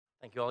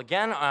Thank you all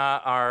again.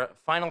 Our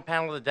final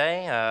panel of the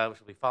day, which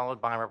will be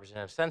followed by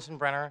Representative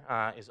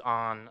Sensenbrenner, is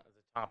on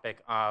the topic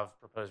of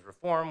proposed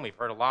reform. We've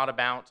heard a lot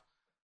about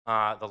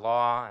the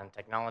law and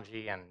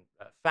technology and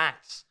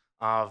facts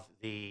of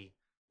the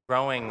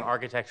growing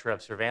architecture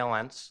of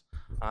surveillance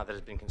that has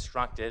been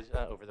constructed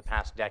over the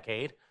past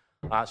decade.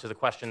 So the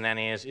question then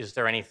is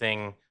there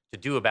anything to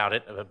do about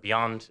it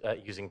beyond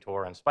using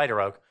Tor and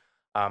SpiderOak?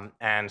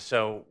 And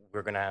so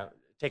we're going to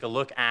take a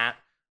look at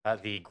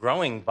the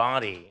growing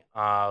body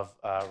of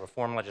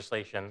reform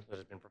legislation that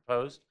has been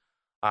proposed.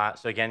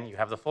 So again, you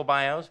have the full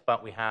bios,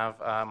 but we have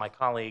my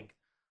colleague,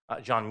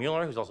 John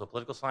Mueller, who's also a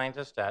political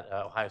scientist at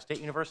Ohio State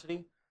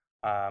University,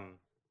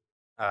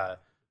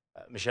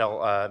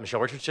 Michelle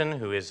Richardson,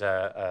 who is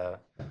a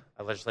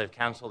legislative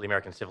counsel of the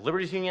American Civil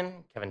Liberties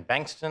Union, Kevin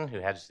Bankston, who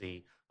heads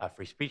the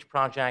Free Speech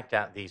Project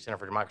at the Center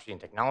for Democracy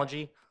and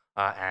Technology,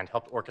 and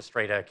helped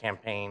orchestrate a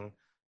campaign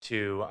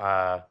to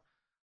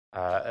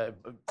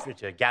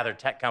gather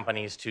tech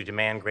companies to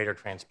demand greater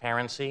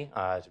transparency,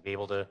 to be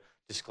able to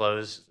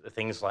disclose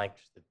things like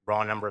the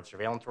raw number of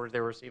surveillance orders they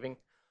were receiving.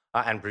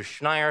 And Bruce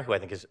Schneier, who I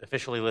think is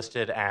officially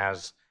listed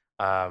as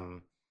a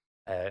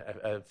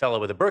fellow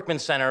with the Berkman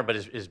Center, but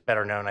is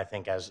better known, I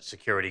think, as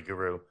security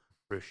guru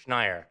Bruce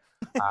Schneier.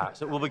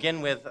 So we'll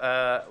begin with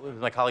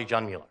my colleague,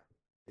 John Mueller.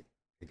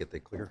 Get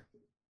that clear?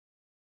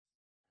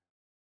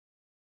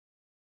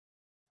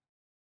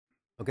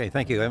 Okay,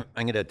 thank you. I'm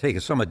going to take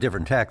a somewhat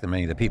different tack than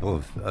many of the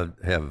people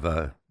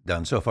have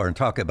done so far and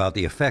talk about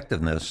the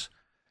effectiveness,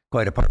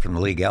 quite apart from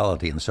the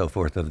legality and so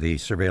forth, of the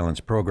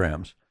surveillance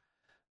programs.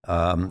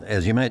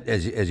 As you may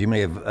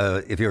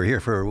have, if you were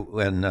here for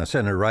when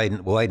Senator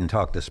Wyden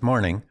talked this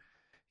morning,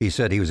 he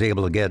said he was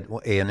able to get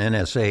an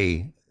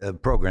NSA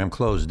program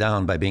closed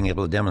down by being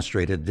able to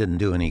demonstrate it didn't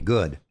do any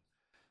good.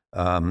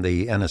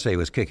 The NSA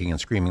was kicking and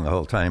screaming the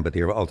whole time, but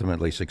they were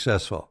ultimately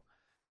successful.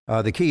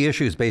 The key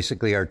issues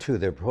basically are two.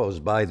 They're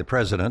proposed by the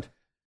president.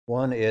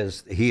 One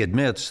is he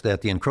admits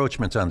that the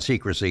encroachments on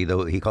secrecy,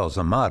 though he calls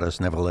them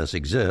modest, nevertheless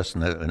exist.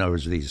 In other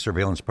words, these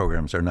surveillance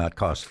programs are not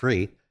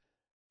cost-free.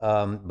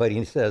 But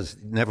he says,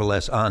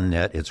 nevertheless, on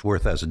net, it's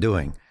worth us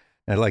doing.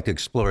 And I'd like to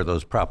explore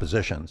those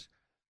propositions.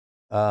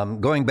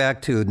 Going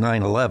back to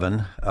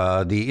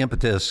 9/11, the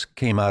impetus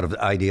came out of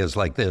ideas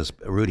like this.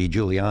 Rudy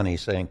Giuliani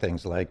saying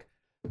things like,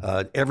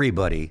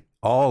 everybody,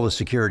 all the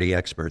security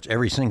experts,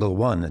 every single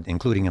one,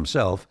 including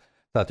himself,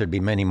 thought there'd be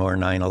many more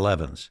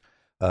 9/11s.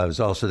 It was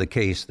also the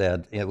case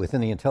that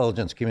within the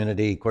intelligence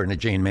community, according to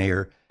Jane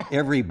Mayer,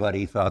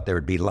 everybody thought there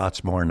would be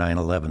lots more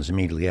 9/11s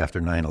immediately after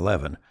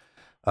 9/11.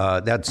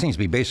 That seems to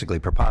be basically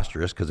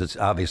preposterous because it's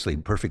obviously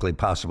perfectly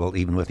possible,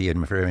 even with the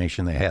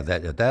information they had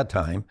at that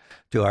time,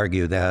 to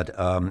argue that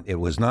it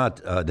was not,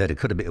 that it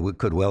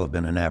could well have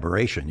been an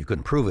aberration. You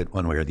couldn't prove it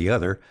one way or the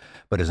other,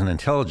 but as an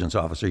intelligence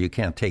officer, you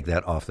can't take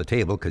that off the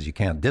table because you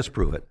can't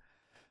disprove it.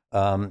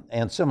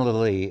 And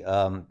similarly,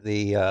 at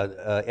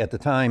the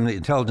time, the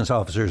intelligence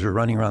officers were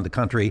running around the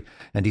country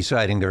and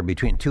deciding there were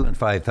between 2,000 and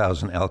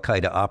 5,000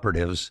 al-Qaeda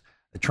operatives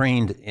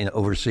trained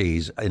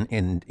overseas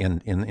in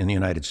the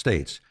United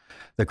States.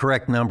 The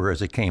correct number,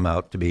 as it came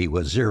out to be,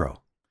 was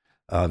zero,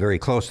 very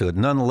close to it.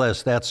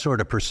 Nonetheless, that sort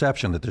of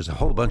perception that there's a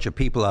whole bunch of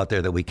people out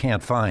there that we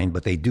can't find,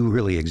 but they do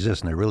really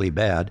exist and they're really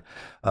bad,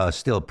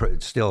 still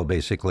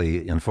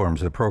basically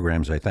informs the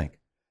programs, I think.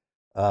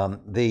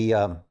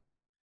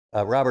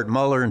 Robert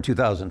Mueller in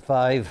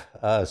 2005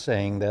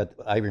 saying that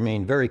I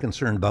remain very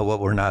concerned about what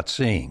we're not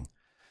seeing.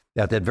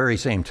 At that very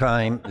same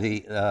time,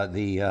 the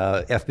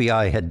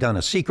FBI had done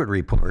a secret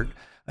report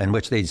in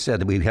which they said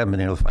that we haven't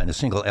been able to find a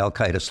single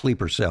al-Qaeda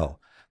sleeper cell.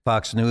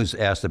 Fox News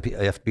asked the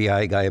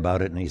FBI guy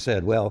about it, and he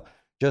said, well,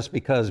 just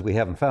because we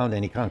haven't found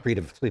any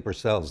concrete sleeper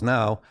cells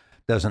now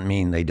doesn't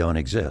mean they don't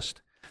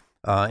exist.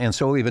 And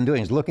so what we've been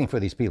doing is looking for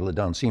these people that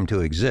don't seem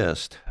to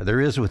exist. There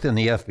is within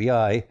the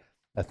FBI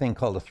a thing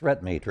called a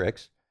threat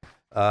matrix,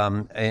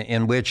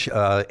 in which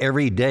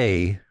every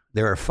day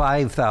there are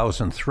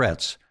 5,000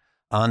 threats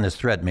on this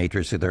threat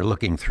matrix that they're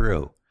looking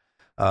through.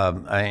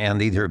 And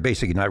these are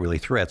basically not really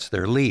threats,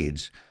 they're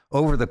leads.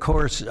 Over the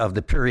course of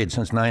the period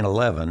since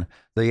 9/11,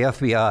 the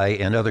FBI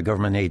and other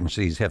government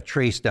agencies have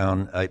traced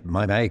down,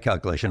 my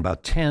calculation,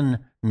 about 10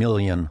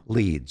 million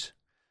leads,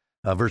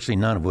 virtually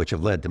none of which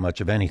have led to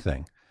much of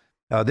anything.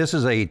 This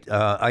is a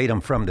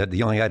item from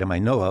the only item I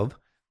know of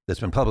that's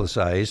been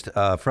publicized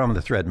from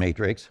the threat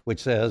matrix,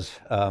 which says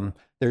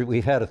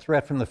we've had a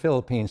threat from the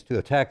Philippines to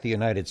attack the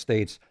United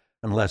States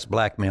unless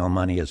blackmail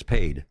money is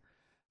paid.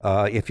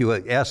 If you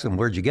ask them,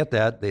 where'd you get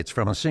that? It's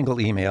from a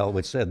single email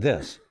which said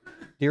this: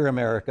 Dear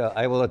America,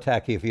 I will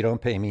attack you if you don't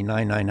pay me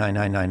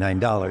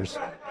 $9,999,999.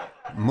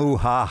 Moo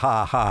ha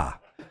ha ha.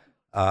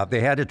 They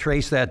had to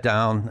trace that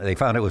down. They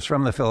found it was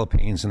from the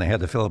Philippines, and they had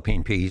the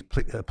Philippine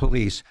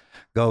police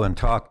go and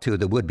talk to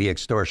the would-be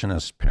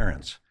extortionist's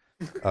parents.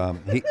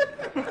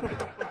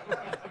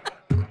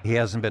 He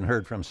hasn't been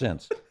heard from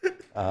since.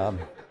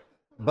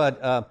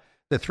 But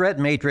the threat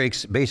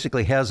matrix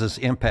basically has this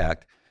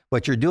impact.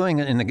 What you're doing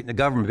in the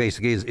government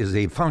basically is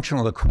a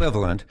functional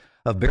equivalent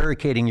of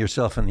barricading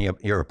yourself in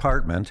your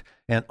apartment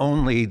and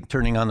only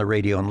turning on the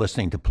radio and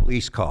listening to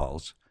police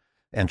calls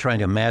and trying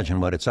to imagine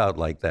what it's out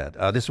like that.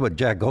 This is what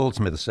Jack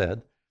Goldsmith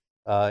said.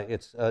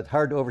 It's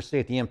hard to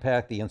overstate the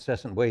impact the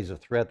incessant waves of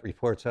threat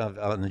reports have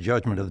on the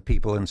judgment of the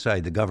people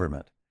inside the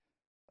government.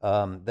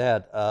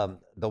 The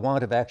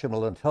want of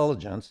actionable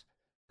intelligence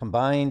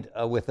combined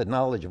with the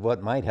knowledge of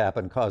what might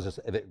happen causes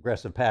an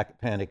aggressive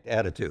panicked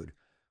attitude.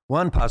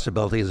 One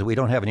possibility is that we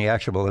don't have any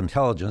actionable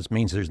intelligence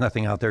means there's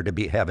nothing out there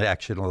to have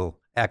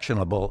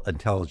actionable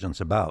intelligence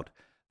about.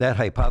 That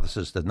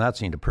hypothesis does not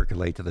seem to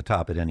percolate to the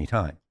top at any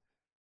time.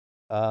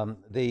 And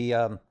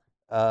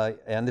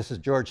this is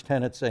George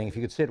Tenet saying, if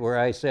you could sit where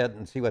I sat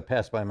and see what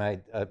passed by my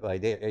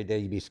day,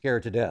 you'd be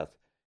scared to death.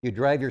 You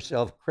drive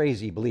yourself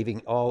crazy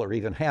believing all or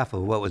even half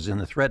of what was in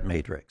the threat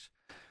matrix.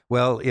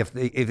 Well, if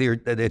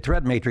the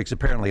threat matrix,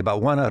 apparently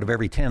about 1 out of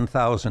every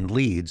 10,000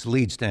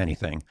 leads to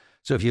anything.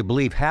 So if you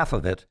believe half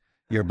of it,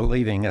 you're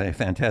believing a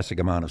fantastic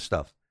amount of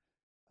stuff.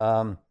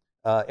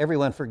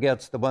 Everyone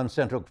forgets the one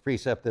central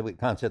concept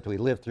that we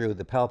lived through,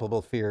 the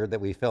palpable fear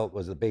that we felt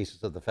was the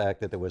basis of the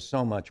fact that there was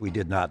so much we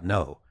did not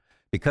know.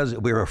 Because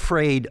we're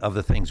afraid of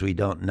the things we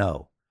don't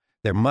know.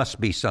 There must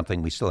be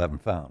something we still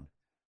haven't found.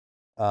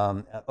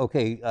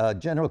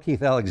 General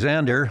Keith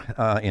Alexander,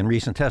 in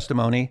recent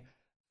testimony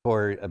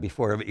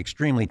before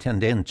extremely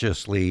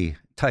tendentiously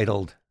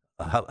titled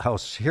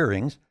House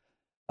hearings,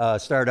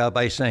 started out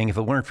by saying, if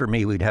it weren't for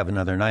me, we'd have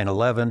another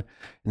 9/11.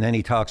 And then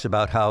he talks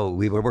about how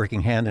we were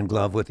working hand in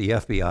glove with the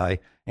FBI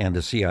and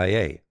the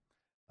CIA.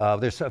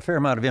 There's a fair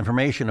amount of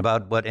information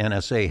about what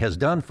NSA has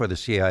done for the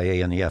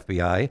CIA and the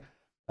FBI.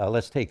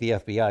 Let's take the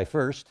FBI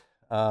first.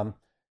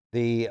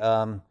 The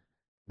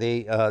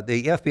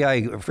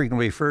FBI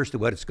frequently refers to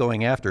what it's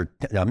going after,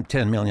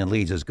 10 million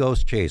leads, as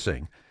ghost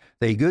chasing.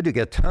 They go to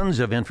get tons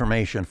of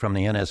information from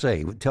the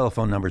NSA, with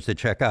telephone numbers to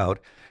check out,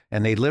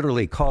 and they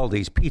literally call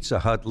these Pizza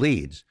Hut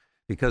leads,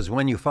 because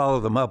when you follow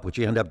them up, what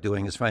you end up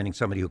doing is finding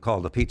somebody who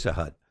called a Pizza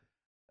Hut.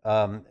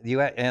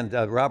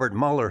 Robert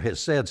Mueller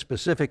has said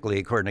specifically,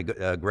 according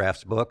to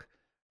Graf's book,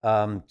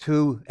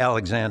 to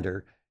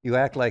Alexander, you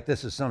act like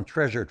this is some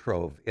treasure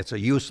trove. It's a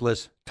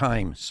useless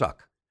time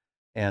suck.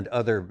 And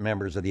other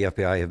members of the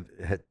FBI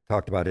have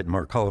talked about it in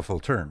more colorful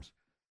terms.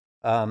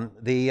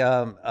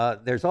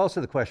 There's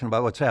also the question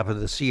about what's happened to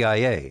the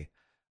CIA.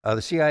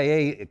 The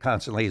CIA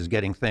constantly is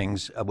getting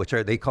things which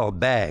they call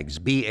BAGs,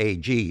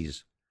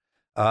 B-A-Gs.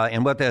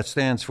 And what that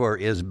stands for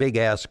is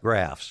big-ass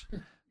graphs.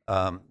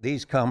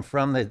 These come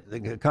from the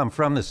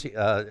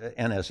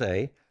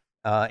NSA.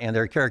 And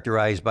they're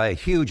characterized by a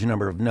huge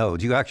number of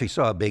nodes. You actually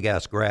saw a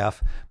big-ass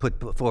graph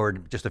put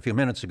forward just a few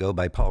minutes ago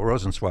by Paul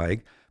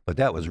Rosenzweig, but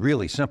that was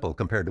really simple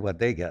compared to what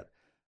they get.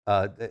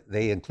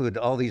 They include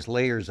all these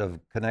layers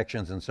of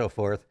connections and so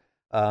forth,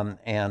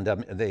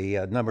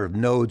 the number of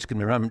nodes can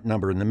be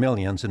numbered in the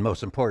millions, and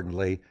most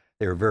importantly,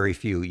 there are very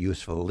few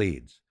useful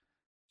leads.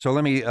 So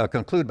let me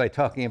conclude by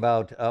talking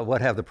about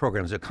what have the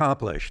programs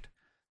accomplished.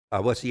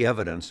 What's the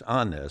evidence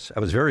on this? I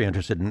was very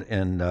interested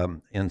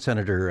in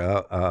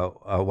Senator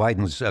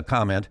Wyden's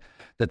comment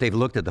that they've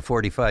looked at the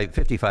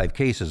 55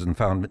 cases and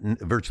found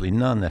virtually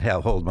none that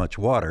hold much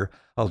water.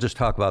 I'll just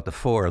talk about the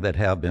 4 that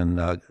have been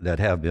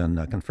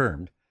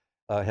confirmed,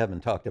 have been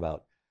talked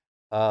about.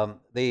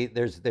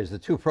 There's the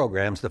 2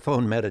 programs, the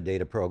phone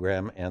metadata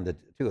program and the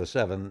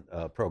 207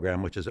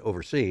 program, which is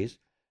overseas.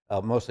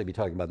 I'll mostly be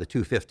talking about the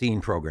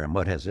 215 program.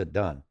 What has it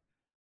done?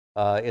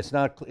 It's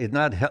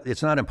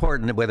not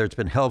important whether it's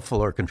been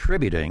helpful or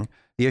contributing.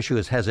 The issue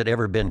is, has it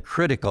ever been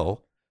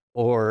critical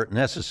or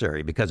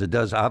necessary? Because it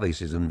does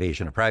obviously is an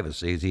invasion of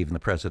privacy, as even the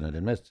president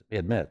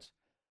admits.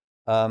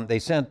 They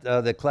sent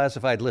the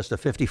classified list of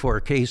 54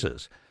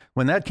 cases.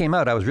 When that came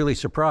out, I was really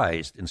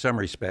surprised in some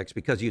respects,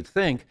 because you'd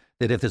think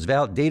that if this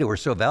data were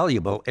so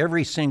valuable,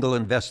 every single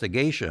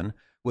investigation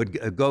would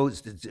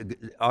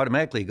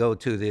automatically go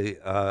to the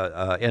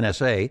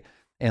NSA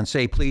and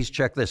say, please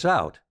check this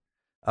out.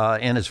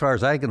 And as far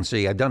as I can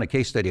see, I've done a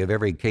case study of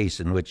every case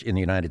in the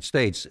United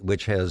States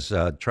which has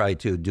tried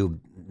to do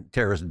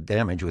terrorist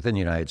damage within the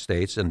United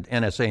States, and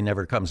NSA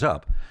never comes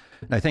up.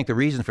 And I think the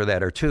reason for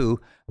that are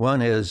 2.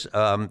 One is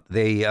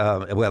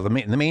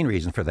the main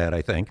reason for that,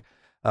 I think,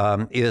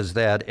 is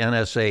that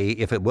NSA,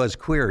 if it was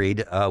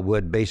queried,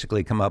 would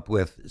basically come up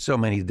with so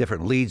many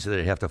different leads that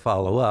it'd have to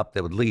follow up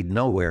that would lead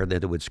nowhere,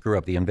 that it would screw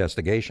up the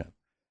investigation.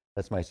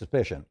 That's my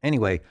suspicion.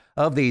 Anyway,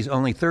 of these,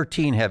 only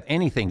 13 have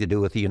anything to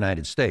do with the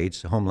United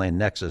States, Homeland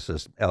Nexus,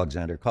 as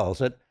Alexander calls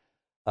it.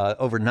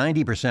 Over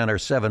 90% are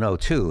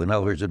 702, in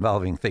other words,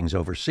 involving things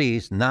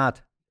overseas,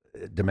 not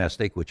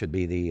domestic, which would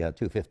be the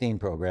 215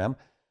 program.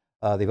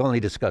 They've only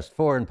discussed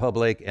 4 in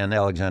public, and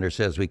Alexander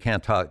says we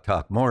can't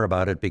talk more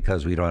about it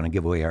because we don't want to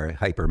give away our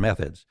hyper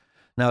methods.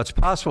 Now, it's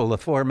possible the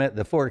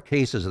 4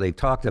 cases they've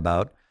talked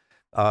about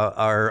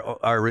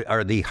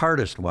are the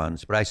hardest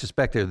ones, but I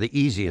suspect they're the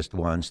easiest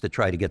ones to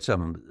try to get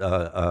some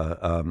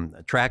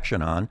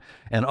traction on,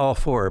 and all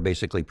 4 are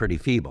basically pretty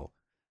feeble.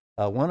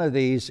 One of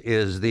these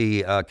is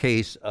the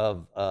case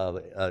of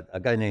a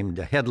guy named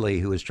Headley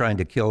who was trying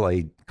to kill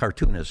a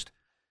cartoonist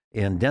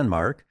in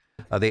Denmark.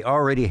 They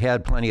already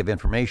had plenty of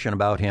information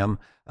about him,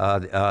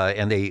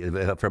 and they,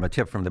 from a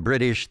tip from the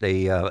British,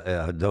 they,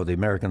 though the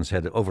Americans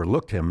had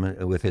overlooked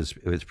him with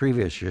his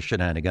previous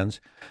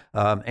shenanigans,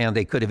 and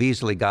they could have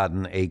easily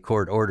gotten a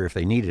court order if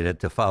they needed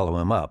it to follow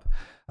him up.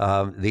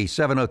 The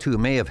 702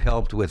 may have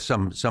helped with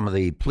some of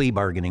the plea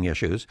bargaining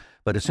issues,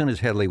 but as soon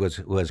as Headley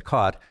was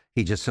caught,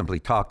 he just simply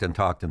talked and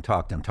talked and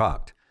talked and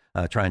talked,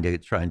 trying to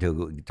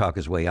talk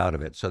his way out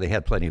of it. So they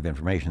had plenty of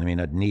information. They may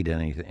not need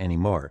any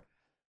more.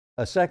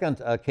 A second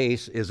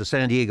case is a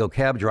San Diego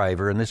cab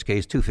driver. In this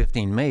case,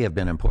 215 may have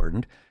been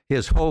important.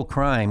 His whole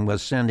crime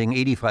was sending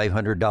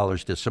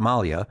 $8,500 to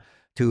Somalia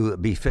to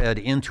be fed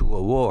into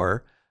a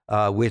war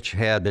which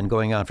had been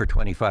going on for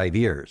 25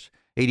 years.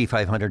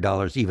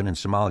 $8,500 even in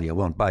Somalia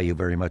won't buy you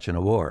very much in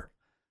a war.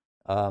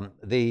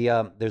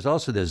 There's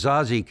also the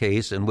Zazi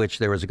case, in which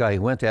there was a guy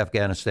who went to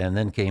Afghanistan,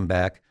 then came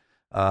back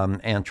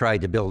and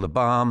tried to build a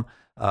bomb.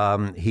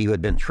 He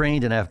had been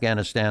trained in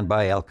Afghanistan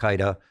by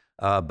Al-Qaeda,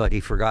 but he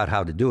forgot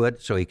how to do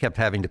it, so he kept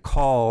having to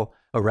call,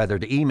 or rather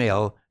to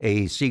email,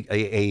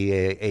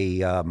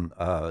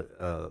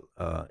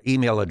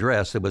 email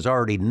address that was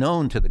already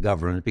known to the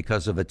government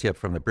because of a tip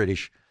from the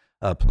British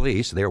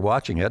police. They're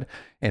watching it,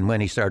 and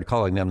when he started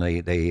calling them,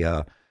 they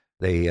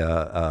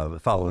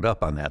followed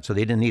up on that. So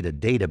they didn't need a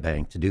data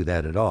bank to do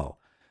that at all.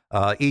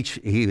 As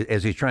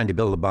he's trying to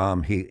build a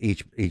bomb,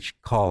 each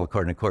call,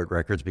 according to court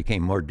records,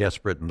 became more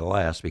desperate than the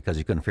last because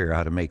he couldn't figure out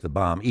how to make the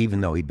bomb,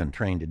 even though he'd been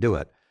trained to do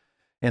it.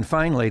 And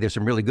finally, there's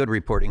some really good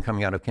reporting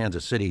coming out of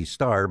Kansas City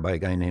Star by a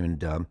guy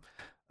named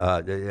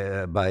Mark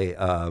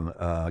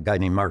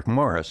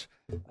Morris,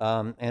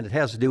 and it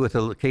has to do with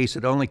a case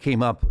that only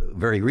came up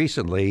very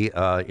recently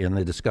in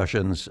the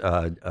discussions,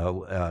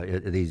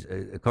 these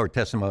court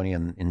testimony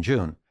in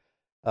June.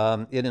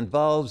 It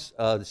involves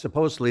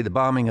supposedly the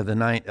bombing of the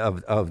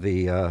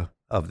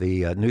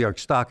New York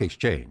Stock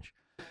Exchange.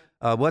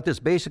 What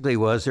this basically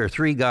was, there are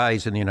three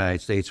guys in the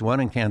United States, one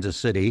in Kansas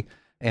City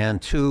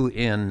and two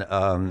in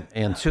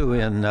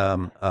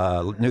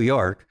New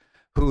York,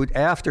 who,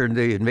 after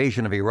the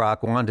invasion of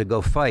Iraq, wanted to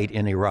go fight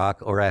in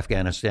Iraq or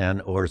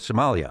Afghanistan or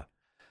Somalia.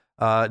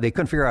 They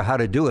couldn't figure out how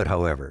to do it,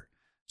 however.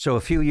 So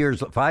 5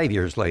 years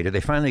later,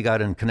 they finally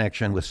got in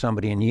connection with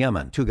somebody in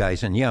Yemen, two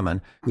guys in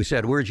Yemen, who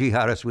said, "We're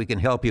jihadists, we can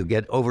help you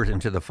get over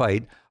into the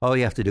fight. All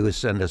you have to do is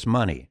send us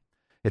money."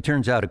 It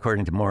turns out,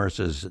 according to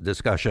Morris's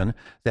discussion,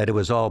 that it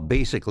was all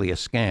basically a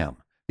scam.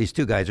 These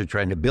two guys are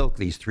trying to bilk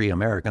these three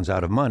Americans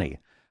out of money.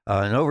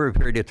 And over a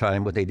period of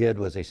time, what they did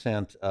was they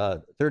sent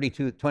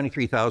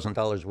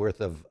 $23,000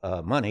 worth of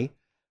money,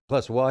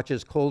 plus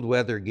watches, cold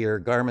weather gear,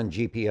 Garmin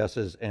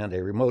GPSs, and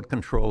a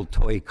remote-controlled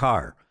toy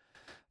car.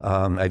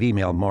 I've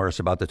emailed Morris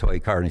about the toy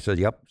car, and he said,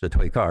 "Yep, it's a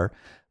toy car."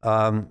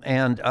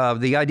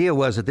 The idea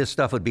was that this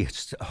stuff would be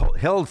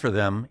held for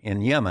them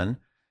in Yemen,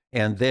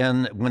 and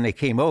then when they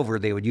came over,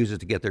 they would use it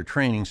to get their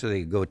training so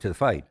they could go to the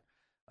fight.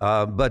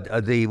 But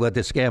what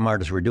the scam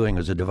artists were doing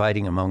was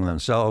dividing among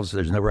themselves.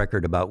 There's no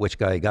record about which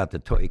guy got the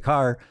toy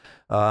car,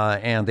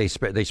 and they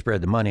spread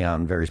the money out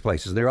in various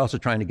places. They're also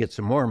trying to get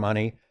some more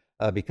money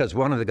because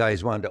one of the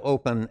guys wanted to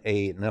open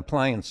an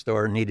appliance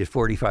store and needed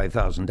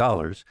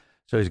 $45,000.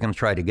 So he's going to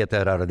try to get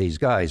that out of these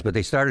guys. But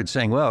they started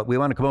saying, "Well, we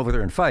want to come over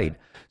there and fight."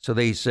 So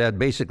they said,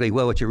 basically,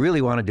 "Well, what you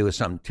really want to do is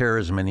some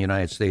terrorism in the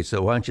United States.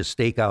 So why don't you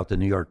stake out the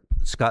New York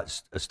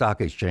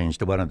Stock Exchange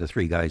to one of the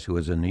three guys who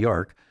was in New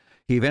York?"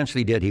 He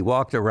eventually did. He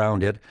walked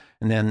around it,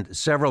 and then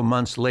several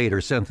months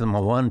later sent them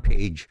a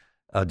one-page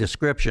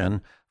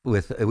description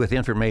with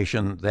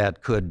information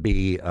that could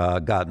be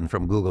gotten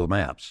from Google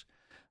Maps.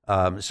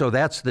 So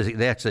that's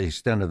the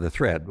extent of the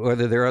threat.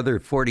 Whether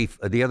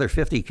the other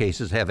 50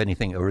 cases have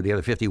anything, or the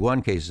other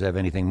 51 cases have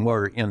anything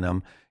more in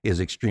them, is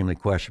extremely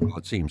questionable,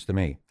 it seems to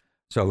me.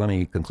 So let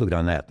me conclude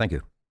on that. Thank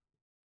you.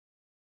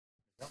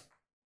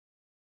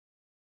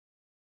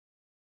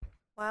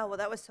 Wow, well,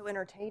 that was so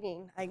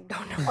entertaining. I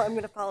don't know how I'm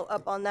going to follow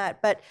up on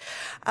that, but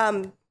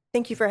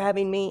thank you for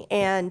having me.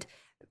 And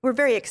we're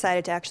very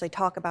excited to actually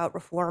talk about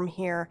reform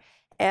here.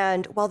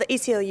 And while the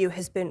ACLU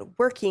has been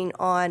working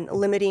on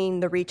limiting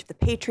the reach of the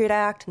Patriot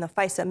Act and the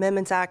FISA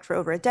Amendments Act for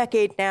over a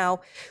decade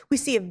now, we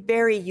see a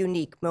very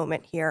unique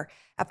moment here.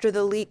 After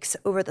the leaks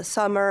over the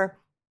summer,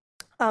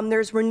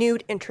 there's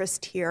renewed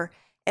interest here,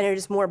 and it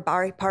is more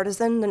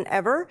bipartisan than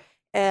ever,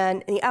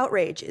 and the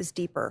outrage is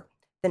deeper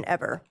than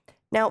ever.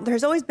 Now,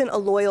 there's always been a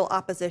loyal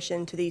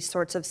opposition to these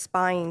sorts of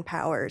spying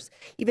powers.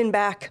 Even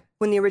back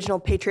when the original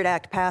Patriot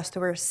Act passed,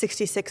 there were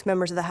 66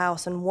 members of the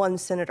House and one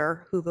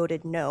senator who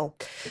voted no.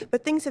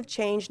 But things have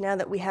changed now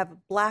that we have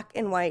black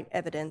and white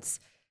evidence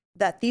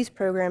that these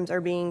programs are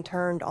being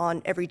turned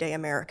on everyday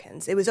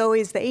Americans. It was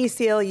always the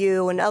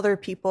ACLU and other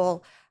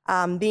people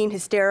being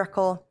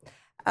hysterical,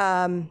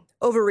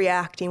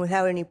 overreacting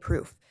without any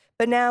proof.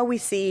 But now we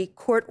see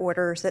court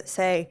orders that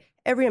say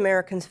every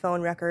American's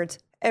phone records,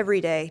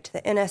 every day to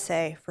the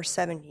NSA for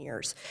 7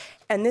 years.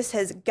 And this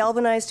has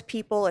galvanized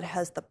people, it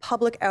has the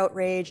public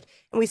outraged,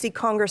 and we see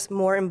Congress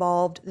more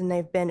involved than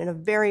they've been in a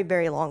very,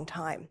 very long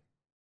time.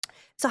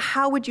 So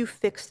how would you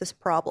fix this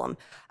problem?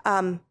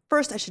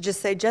 First, I should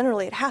just say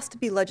generally, it has to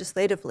be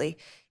legislatively.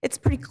 It's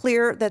pretty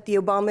clear that the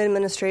Obama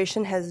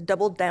administration has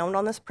doubled down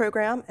on this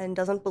program and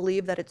doesn't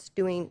believe that it's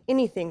doing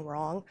anything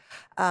wrong,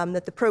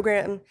 that the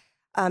program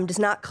does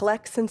not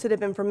collect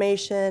sensitive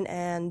information,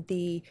 and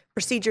the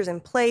procedures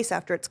in place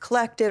after it's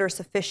collected are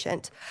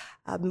sufficient.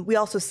 We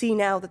also see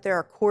now that there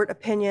are court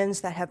opinions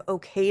that have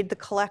okayed the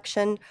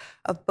collection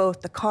of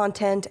both the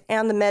content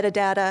and the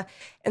metadata.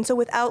 And so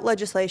without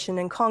legislation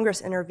and Congress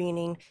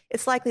intervening,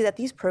 it's likely that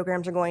these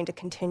programs are going to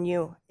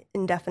continue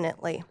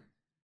indefinitely.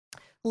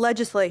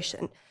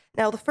 Legislation.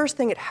 Now, the first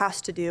thing it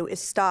has to do is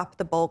stop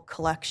the bulk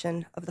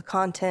collection of the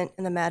content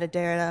and the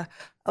metadata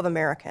of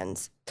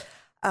Americans.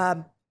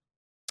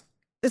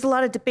 There's a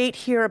lot of debate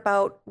here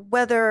about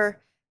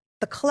whether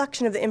the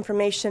collection of the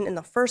information in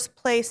the first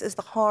place is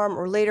the harm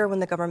or later when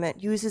the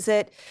government uses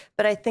it.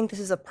 But I think this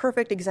is a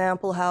perfect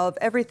example how if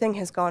everything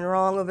has gone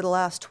wrong over the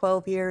last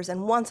 12 years,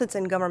 and once it's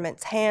in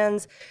government's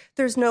hands,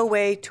 there's no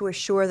way to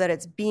assure that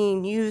it's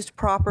being used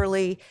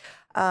properly.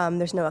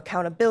 There's no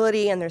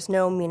accountability and there's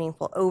no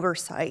meaningful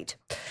oversight.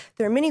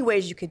 There are many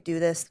ways you could do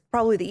this.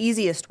 Probably the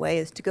easiest way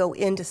is to go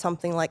into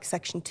something like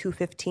Section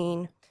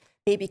 215.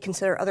 Maybe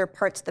consider other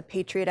parts of the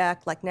Patriot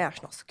Act like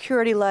national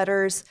security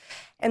letters,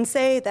 and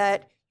say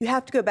that you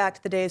have to go back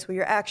to the days where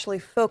you're actually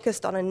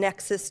focused on a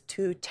nexus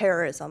to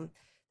terrorism,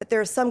 that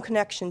there is some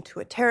connection to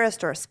a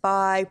terrorist or a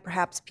spy,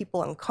 perhaps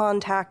people in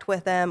contact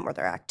with them or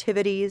their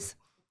activities.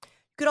 You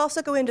could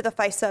also go into the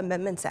FISA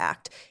Amendments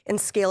Act and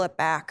scale it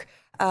back.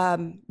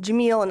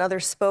 Jamil and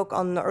others spoke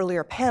on the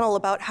earlier panel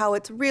about how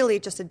it's really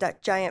just a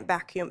giant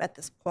vacuum at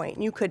this point.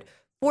 You could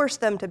force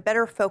them to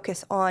better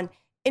focus on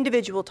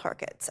individual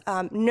targets,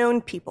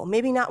 known people,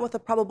 maybe not with a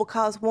probable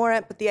cause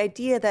warrant, but the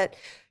idea that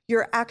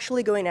you're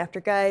actually going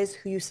after guys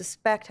who you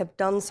suspect have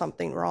done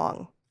something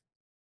wrong.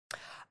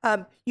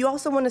 You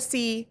also want to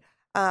see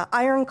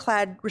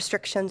ironclad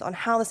restrictions on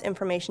how this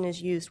information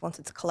is used once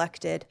it's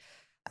collected.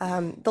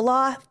 The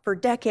law for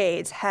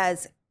decades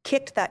has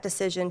kicked that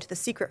decision to the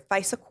secret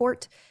FISA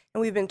court,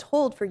 and we've been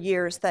told for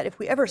years that if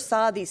we ever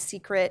saw these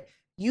secret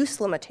use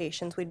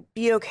limitations, we'd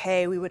be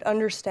okay, we would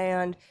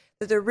understand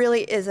that there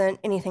really isn't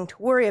anything to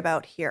worry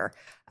about here.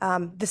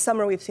 This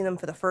summer we've seen them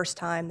for the first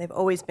time. They've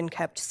always been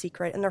kept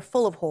secret, and they're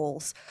full of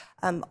holes.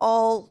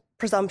 All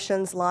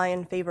presumptions lie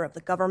in favor of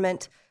the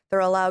government. They're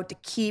allowed to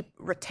keep,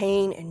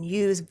 retain, and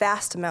use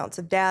vast amounts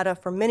of data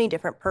for many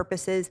different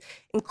purposes,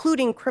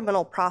 including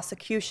criminal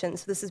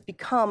prosecutions. This has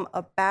become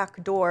a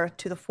backdoor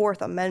to the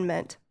Fourth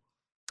Amendment.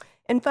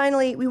 And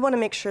finally, we want to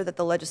make sure that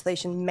the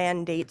legislation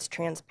mandates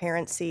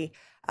transparency.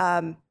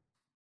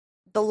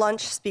 The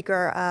lunch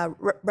speaker,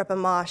 Rep.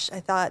 Amash, I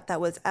thought that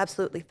was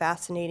absolutely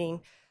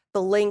fascinating.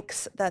 The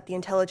links that the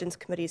intelligence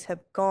committees have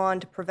gone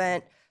to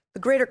prevent the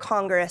greater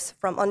Congress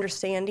from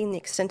understanding the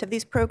extent of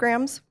these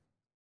programs,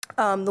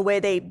 the way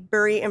they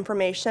bury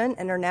information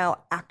and are now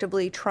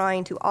actively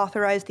trying to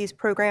authorize these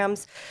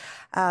programs,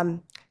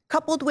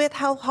 coupled with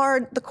how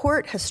hard the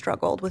court has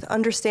struggled with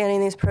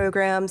understanding these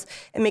programs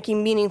and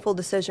making meaningful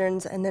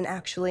decisions and then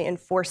actually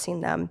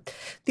enforcing them.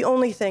 The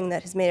only thing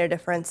that has made a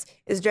difference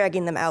is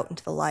dragging them out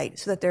into the light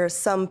so that there is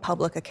some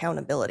public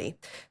accountability.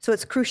 So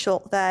it's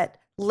crucial that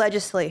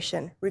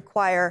legislation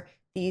require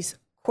these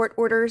court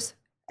orders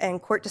and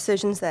court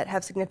decisions that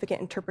have significant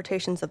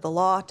interpretations of the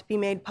law to be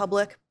made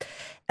public,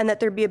 and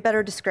that there be a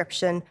better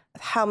description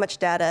of how much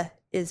data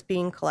is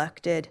being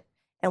collected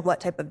and what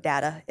type of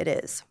data it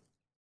is.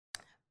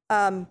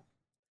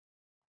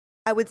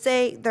 I would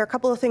say there are a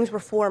couple of things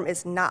reform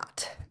is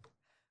not.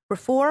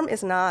 Reform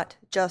is not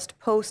just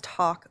post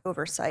hoc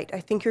oversight. I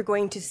think you're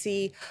going to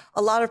see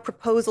a lot of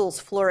proposals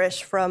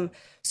flourish from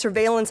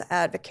surveillance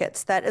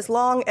advocates that as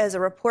long as a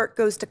report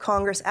goes to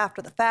Congress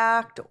after the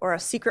fact, or a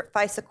secret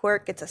FISA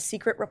court gets a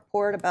secret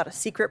report about a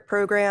secret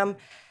program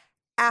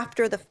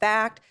after the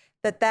fact,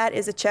 that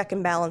is a check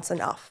and balance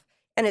enough.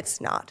 And it's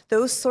not.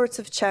 Those sorts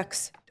of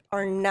checks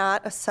are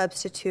not a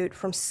substitute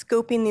from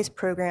scoping these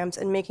programs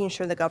and making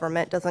sure the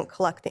government doesn't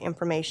collect the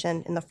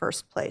information in the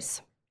first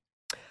place.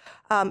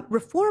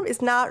 Reform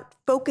is not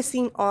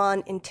focusing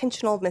on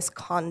intentional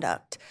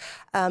misconduct.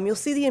 You'll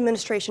see the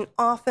administration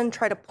often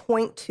try to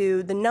point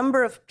to the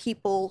number of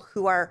people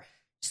who are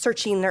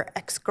searching their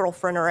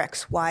ex-girlfriend or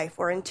ex-wife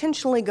or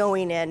intentionally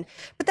going in,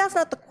 but that's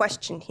not the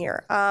question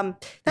here.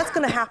 That's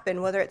going to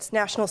happen whether it's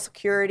national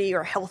security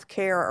or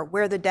healthcare or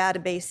where the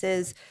database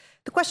is.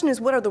 The question is,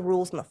 what are the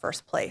rules in the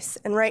first place?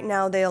 And right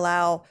now they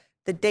allow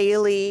the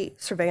daily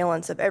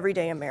surveillance of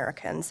everyday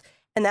Americans,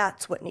 and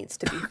that's what needs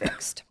to be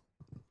fixed.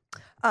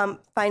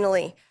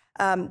 Finally,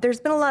 there's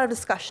been a lot of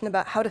discussion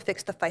about how to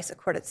fix the FISA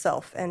court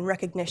itself and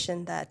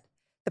recognition that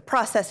the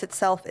process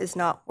itself is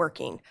not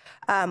working.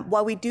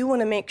 While we do want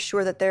to make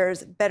sure that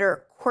there's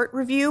better court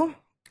review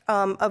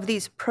of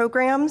these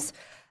programs,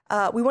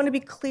 we want to be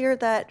clear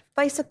that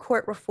FISA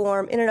court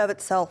reform in and of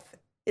itself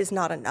is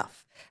not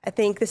enough. I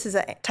think this is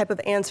a type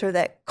of answer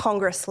that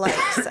Congress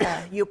likes.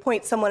 You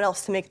appoint someone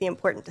else to make the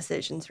important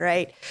decisions,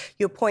 right?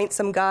 You appoint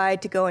some guy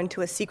to go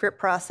into a secret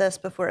process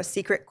before a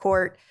secret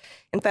court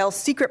and file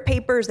secret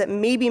papers that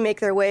maybe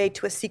make their way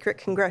to a secret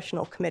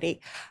congressional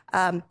committee.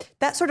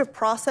 That sort of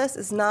process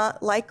is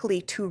not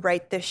likely to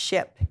right this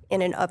ship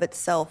in and of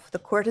itself. The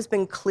court has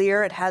been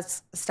clear, it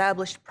has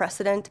established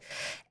precedent,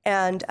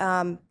 and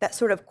that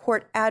sort of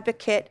court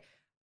advocate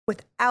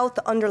without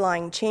the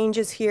underlying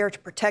changes here to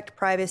protect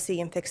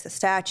privacy and fix the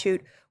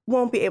statute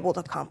won't be able to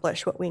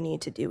accomplish what we need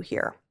to do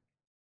here.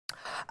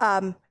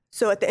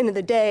 So at the end of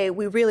the day,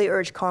 we really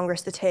urge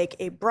Congress to take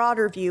a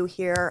broader view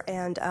here,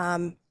 and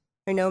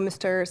I know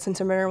Mr.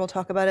 Sensenbrenner will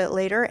talk about it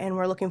later, and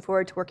we're looking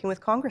forward to working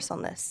with Congress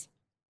on this.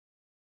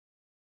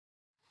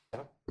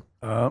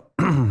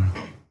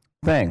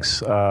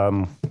 Thanks.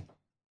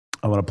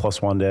 I want to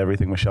plus one to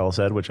everything Michelle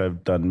said, which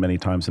I've done many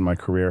times in my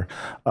career.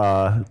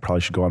 Probably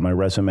should go on my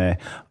resume.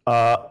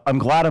 I'm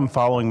glad I'm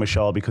following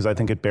Michelle because I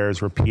think it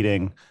bears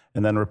repeating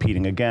and then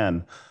repeating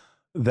again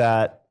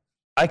that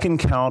I can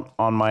count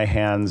on my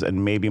hands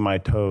and maybe my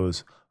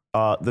toes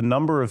the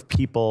number of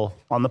people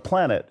on the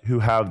planet who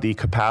have the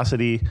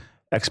capacity,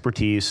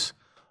 expertise,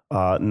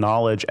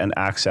 knowledge, and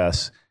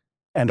access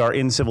and are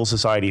in civil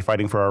society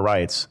fighting for our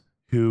rights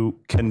who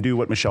can do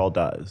what Michelle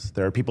does.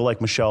 There are people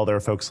like Michelle, there are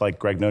folks like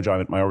Greg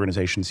Nojam at my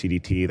organization,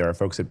 CDT, there are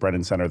folks at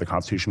Brennan Center, the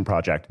Constitution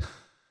Project.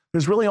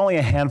 There's really only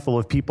a handful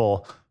of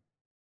people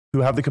who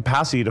have the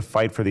capacity to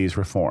fight for these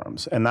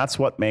reforms. And that's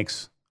what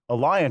makes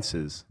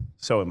alliances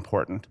so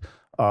important.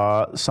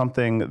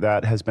 Something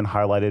that has been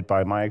highlighted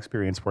by my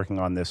experience working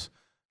on this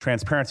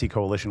Transparency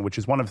Coalition, which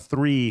is one of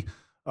three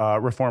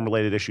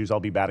reform-related issues I'll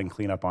be batting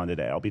cleanup on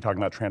today. I'll be talking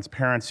about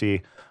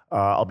transparency.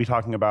 I'll be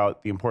talking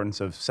about the importance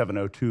of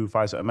 702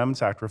 FISA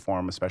Amendments Act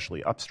reform,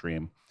 especially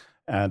upstream.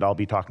 And I'll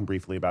be talking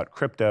briefly about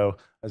crypto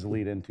as a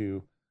lead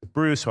into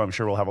Bruce, who I'm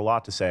sure will have a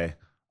lot to say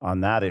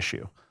on that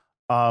issue.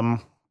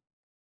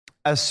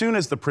 As soon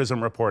as the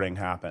PRISM reporting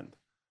happened,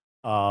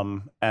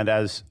 and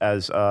as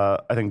I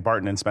think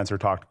Barton and Spencer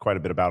talked quite a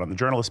bit about on the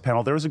journalist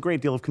panel, there was a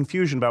great deal of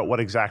confusion about what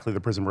exactly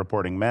the PRISM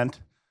reporting meant,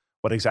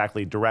 what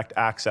exactly direct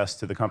access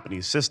to the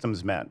company's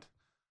systems meant.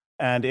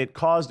 And it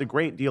caused a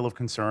great deal of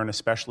concern,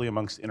 especially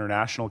amongst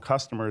international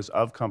customers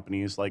of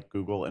companies like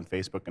Google and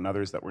Facebook and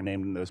others that were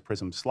named in those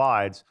PRISM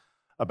slides,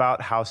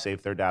 about how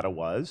safe their data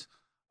was,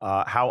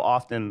 how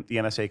often the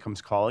NSA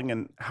comes calling,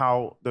 and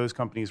how those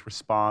companies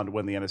respond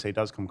when the NSA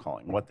does come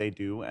calling, what they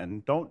do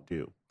and don't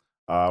do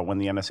when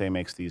the NSA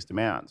makes these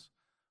demands.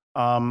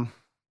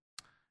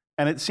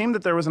 And it seemed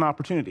that there was an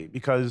opportunity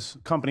because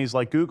companies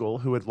like Google,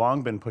 who had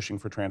long been pushing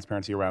for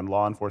transparency around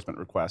law enforcement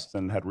requests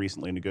and had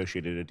recently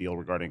negotiated a deal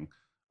regarding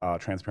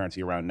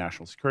transparency around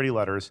national security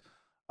letters,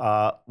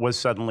 was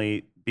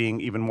suddenly being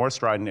even more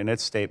strident in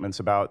its statements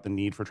about the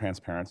need for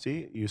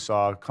transparency. You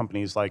saw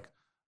companies like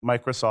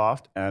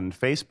Microsoft and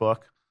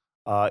Facebook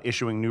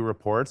issuing new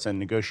reports and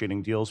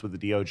negotiating deals with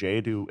the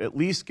DOJ to at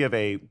least give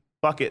a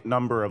bucket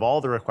number of all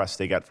the requests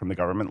they get from the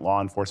government, law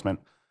enforcement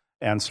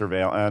and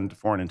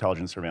foreign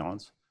intelligence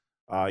surveillance.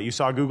 You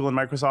saw Google and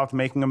Microsoft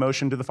making a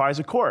motion to the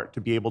FISA court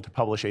to be able to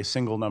publish a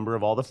single number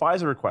of all the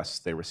FISA requests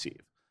they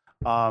receive.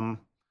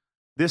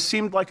 This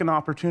seemed like an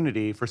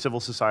opportunity for civil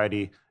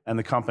society and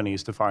the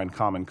companies to find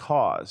common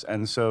cause.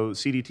 And so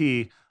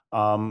CDT,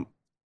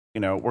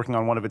 working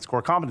on one of its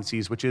core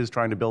competencies, which is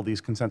trying to build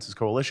these consensus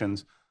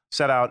coalitions,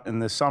 set out in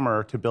this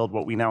summer to build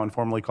what we now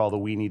informally call the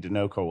We Need to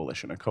Know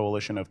Coalition, a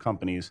coalition of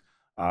companies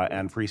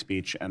and free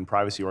speech and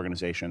privacy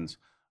organizations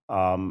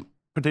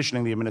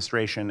petitioning the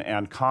administration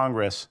and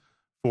Congress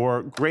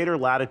for greater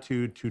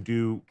latitude to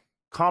do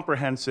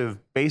comprehensive,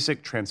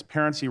 basic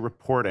transparency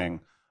reporting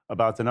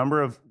about the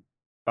number of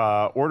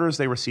orders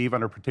they receive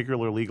under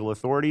particular legal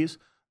authorities,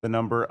 the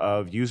number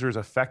of users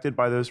affected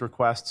by those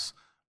requests,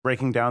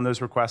 breaking down those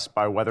requests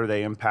by whether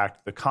they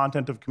impact the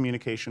content of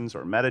communications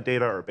or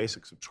metadata or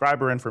basic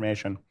subscriber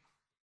information,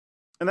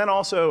 and then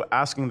also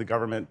asking the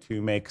government to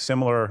make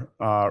similar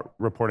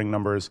reporting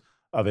numbers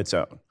of its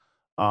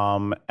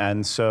own.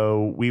 And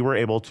so we were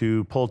able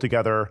to pull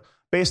together,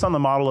 based on the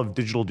model of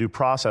digital due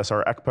process,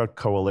 our ECPA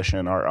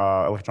coalition,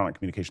 our Electronic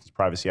Communications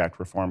Privacy Act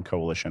Reform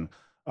Coalition,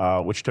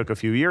 which took a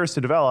few years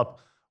to develop.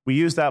 We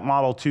used that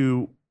model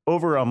to,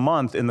 over a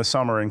month in the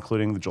summer,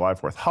 including the July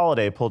 4th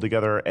holiday, pull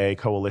together a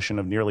coalition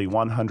of nearly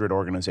 100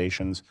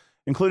 organizations,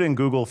 including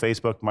Google,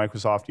 Facebook,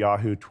 Microsoft,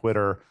 Yahoo,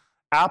 Twitter,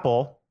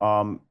 Apple,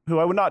 who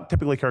I would not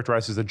typically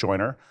characterize as a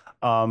joiner,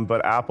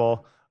 but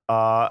Apple,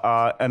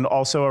 and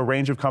also a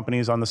range of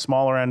companies on the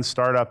smaller end,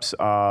 startups,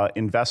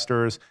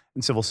 investors,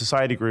 and civil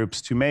society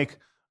groups to make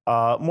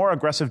more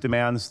aggressive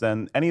demands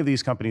than any of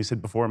these companies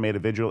had before made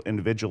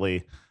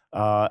individually,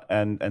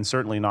 and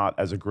certainly not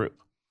as a group.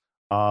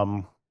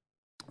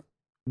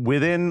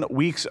 Within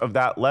weeks of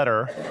that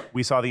letter,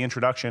 we saw the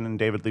introduction, and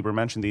David Lieber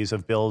mentioned these,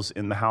 of bills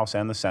in the House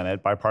and the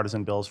Senate,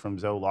 bipartisan bills from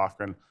Zoe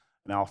Lofgren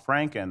and Al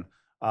Franken,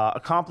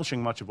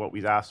 accomplishing much of what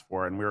we'd asked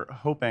for. And we're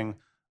hoping,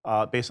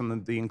 based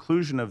on the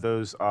inclusion of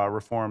those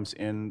reforms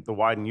in the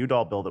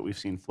Wyden-Udall bill that we've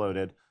seen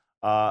floated,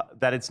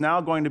 that it's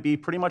now going to be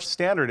pretty much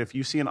standard. If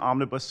you see an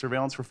omnibus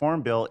surveillance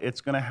reform bill,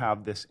 it's going to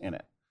have this in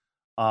it.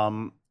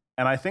 And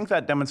I think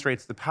that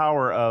demonstrates the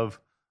power of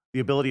the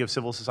ability of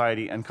civil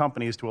society and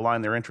companies to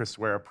align their interests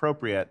where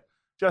appropriate,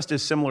 just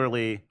as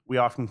similarly, we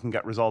often can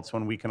get results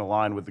when we can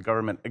align with the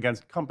government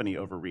against company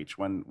overreach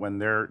when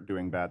they're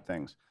doing bad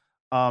things.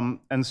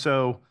 And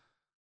so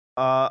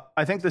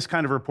I think this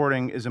kind of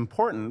reporting is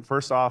important,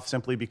 first off,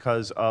 simply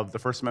because of the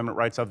First Amendment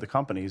rights of the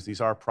companies.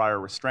 These are prior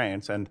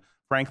restraints. And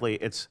frankly,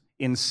 it's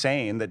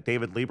insane that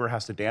David Lieber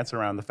has to dance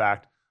around the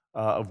fact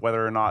of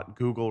whether or not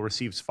Google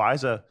receives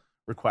FISA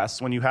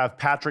requests when you have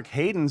Patrick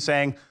Hayden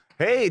saying,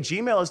 hey,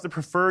 Gmail is the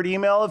preferred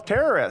email of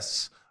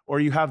terrorists. Or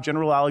you have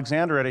General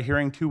Alexander at a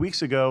hearing 2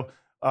 weeks ago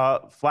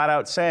flat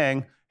out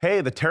saying,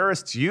 hey, the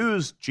terrorists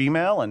use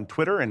Gmail and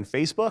Twitter and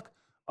Facebook.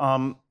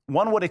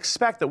 One would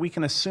expect that we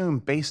can assume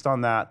based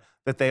on that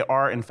they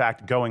are in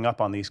fact going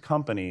up on these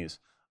companies.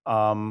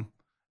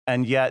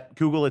 And yet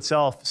Google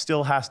itself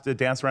still has to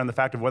dance around the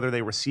fact of whether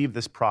they receive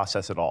this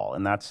process at all.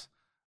 And that's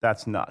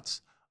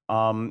nuts.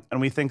 And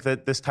we think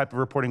that this type of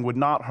reporting would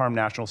not harm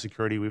national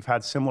security. We've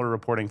had similar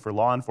reporting for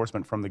law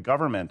enforcement from the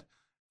government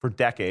for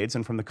decades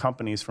and from the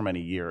companies for many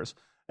years.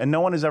 And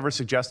no one has ever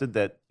suggested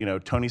that,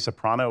 Tony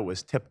Soprano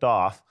was tipped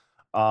off.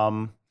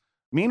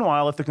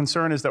 Meanwhile, if the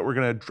concern is that we're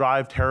going to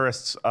drive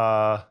terrorists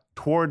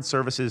toward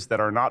services that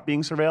are not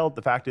being surveilled,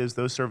 the fact is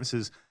those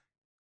services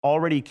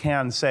already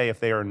can say if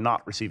they are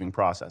not receiving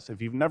process.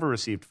 If you've never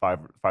received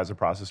FISA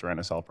process or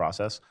NSL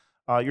process,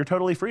 you're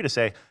totally free to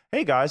say,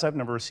 hey guys, I've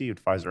never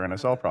received FISA or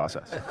NSL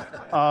process.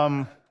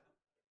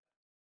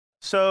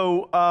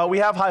 So we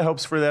have high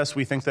hopes for this.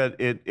 We think that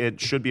it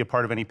should be a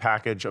part of any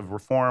package of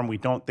reform. We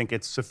don't think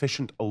it's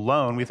sufficient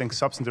alone. We think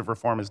substantive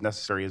reform is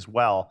necessary as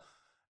well.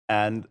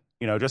 And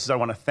just as I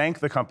want to thank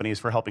the companies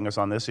for helping us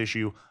on this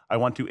issue, I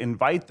want to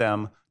invite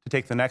them to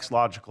take the next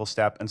logical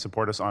step and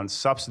support us on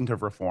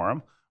substantive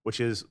reform,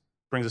 which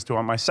brings us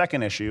to my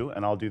second issue,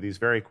 and I'll do these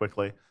very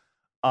quickly.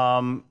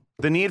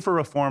 The need for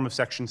reform of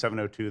Section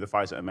 702, the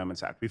FISA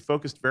Amendments Act. We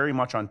focused very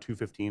much on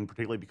 215,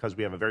 particularly because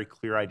we have a very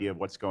clear idea of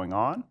what's going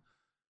on.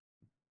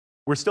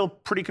 We're still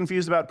pretty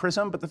confused about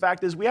PRISM, but the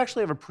fact is we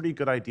actually have a pretty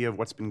good idea of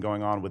what's been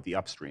going on with the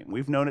upstream.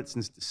 We've known it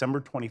since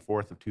December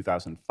 24th of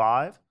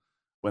 2005,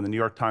 when the New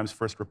York Times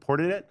first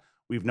reported it.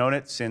 We've known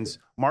it since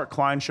Mark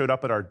Klein showed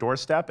up at our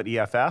doorstep at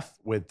EFF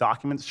with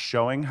documents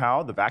showing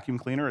how the vacuum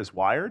cleaner is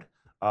wired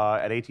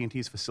at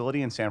AT&T's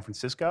facility in San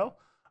Francisco.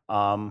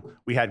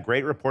 We had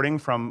great reporting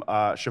from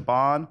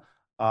Shaban,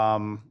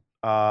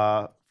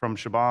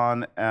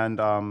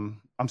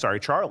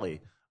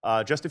 Charlie,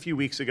 just a few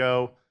weeks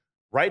ago,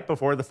 right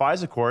before the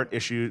FISA court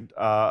issued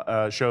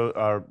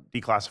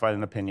declassified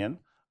an opinion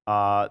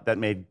that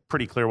made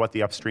pretty clear what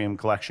the upstream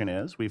collection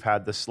is. We've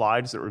had the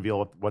slides that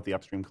reveal what the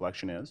upstream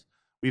collection is.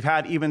 We've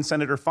had even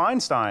Senator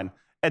Feinstein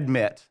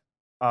admit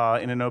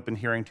in an open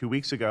hearing 2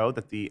 weeks ago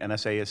that the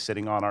NSA is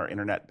sitting on our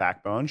internet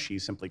backbone. She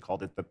simply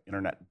called it the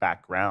internet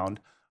background.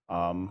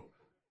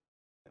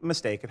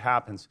 Mistake, it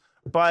happens.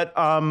 But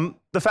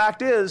the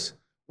fact is,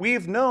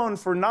 we've known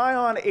for nigh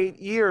on 8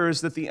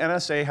 years that the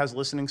NSA has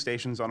listening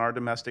stations on our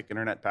domestic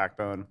internet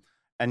backbone,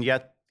 and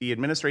yet the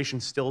administration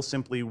still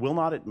simply will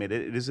not admit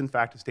it. It is, in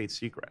fact, a state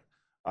secret.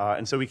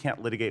 And so we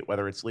can't litigate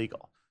whether it's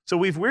legal. So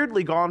we've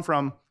weirdly gone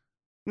from,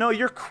 no,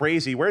 you're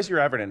crazy, where's your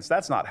evidence?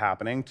 That's not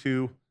happening,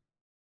 to,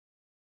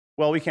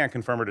 well, we can't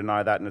confirm or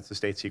deny that, and it's a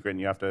state secret, and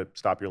you have to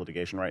stop your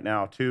litigation right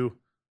now, to,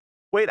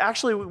 wait,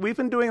 actually, we've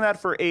been doing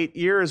that for 8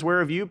 years. Where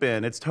have you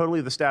been? It's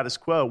totally the status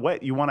quo.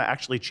 What, you want to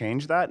actually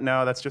change that?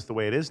 No, that's just the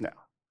way it is now.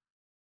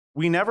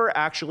 We never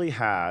actually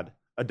had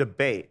a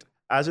debate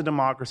as a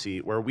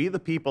democracy where we, the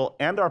people,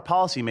 and our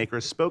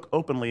policymakers spoke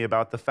openly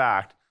about the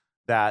fact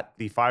that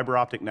the fiber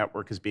optic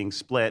network is being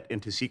split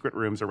into secret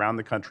rooms around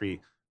the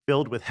country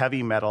filled with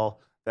heavy metal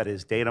that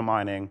is data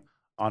mining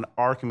on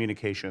our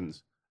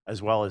communications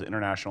as well as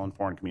international and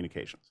foreign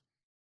communications.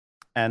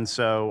 And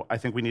so I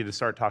think we need to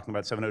start talking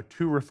about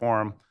 702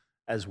 reform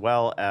as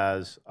well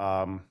as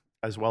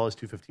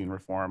 215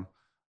 reform.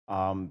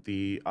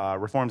 The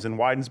reforms in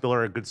Wyden's bill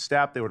are a good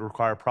step. They would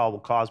require probable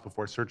cause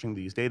before searching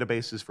these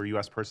databases for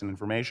U.S. person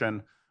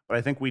information. But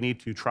I think we need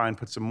to try and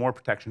put some more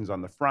protections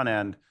on the front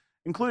end,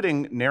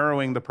 including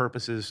narrowing the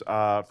purposes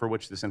for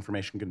which this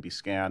information can be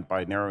scanned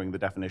by narrowing the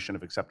definition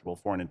of acceptable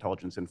foreign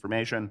intelligence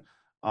information,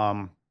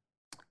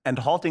 and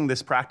halting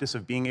this practice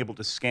of being able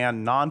to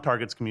scan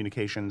non-targets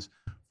communications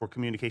for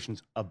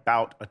communications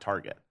about a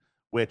target,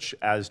 which,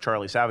 as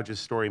Charlie Savage's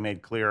story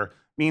made clear,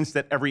 means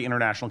that every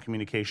international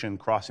communication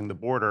crossing the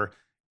border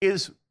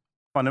is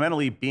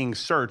fundamentally being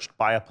searched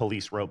by a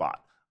police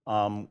robot,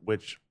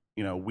 which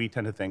we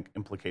tend to think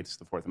implicates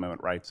the Fourth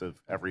Amendment rights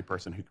of every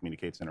person who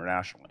communicates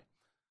internationally.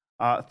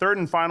 Third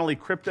and finally,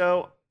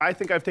 crypto. I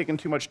think I've taken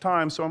too much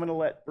time, so I'm going to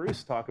let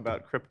Bruce talk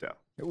about crypto.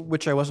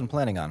 Which I wasn't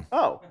planning on.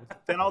 Oh,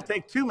 then I'll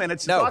take 2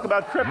 minutes to talk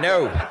about crypto.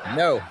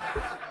 No.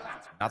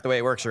 Not the way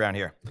it works around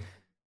here.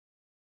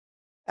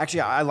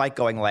 Actually, I like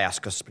going last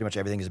because pretty much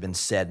everything has been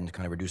said and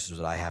kind of reduces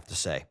what I have to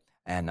say.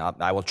 And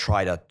I will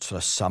try to sort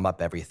of sum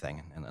up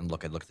everything and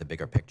look at the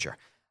bigger picture.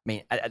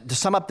 mean, to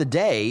sum up the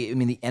day, I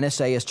mean, the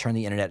NSA has turned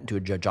the internet into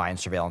a giant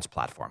surveillance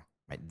platform,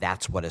 right?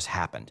 That's what has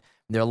happened.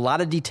 There are a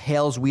lot of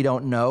details we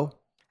don't know.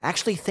 I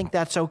actually think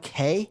that's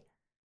okay,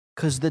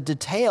 because the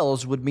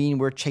details would mean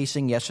we're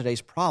chasing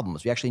yesterday's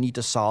problems. We actually need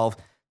to solve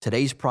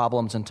today's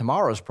problems and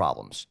tomorrow's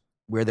problems,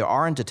 where there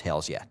aren't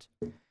details yet.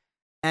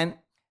 And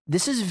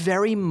this is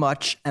very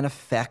much an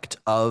effect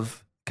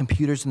of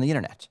computers and the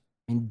internet.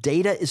 I mean,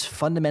 data is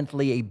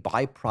fundamentally a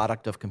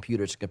byproduct of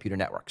computers and computer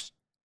networks.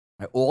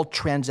 Right? All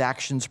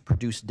transactions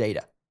produce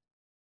data.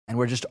 And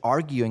we're just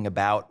arguing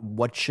about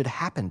what should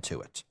happen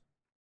to it,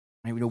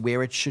 right?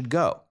 Where it should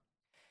go.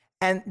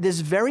 And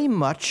there's very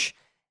much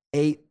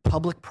a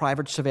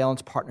public-private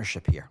surveillance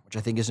partnership here, which I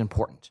think is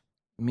important.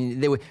 I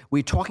mean,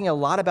 we're talking a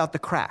lot about the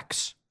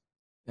cracks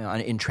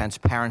in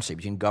transparency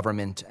between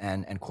government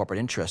and corporate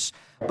interests.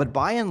 But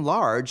by and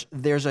large,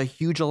 there's a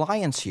huge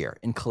alliance here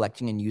in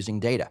collecting and using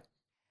data.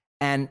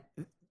 And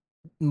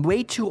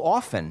way too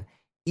often,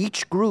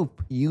 each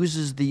group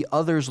uses the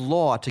other's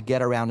law to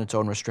get around its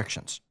own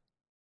restrictions.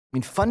 I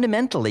mean,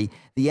 fundamentally,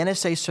 the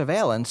NSA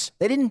surveillance,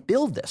 they didn't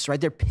build this,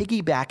 right? They're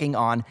piggybacking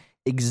on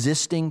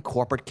existing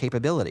corporate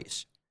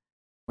capabilities,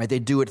 right? They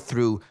do it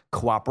through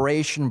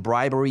cooperation,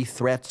 bribery,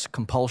 threats,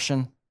 compulsion.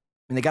 I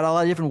mean, they got a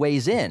lot of different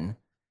ways in,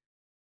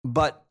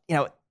 but,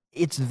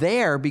 it's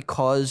there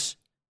because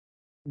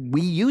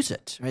we use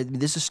it, right?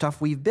 This is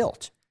stuff we've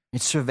built.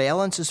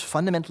 Surveillance is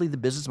fundamentally the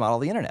business model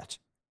of the internet.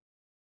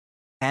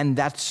 And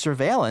that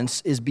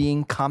surveillance is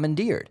being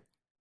commandeered,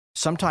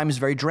 sometimes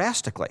very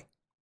drastically.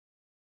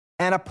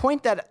 And a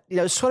point that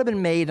has sort of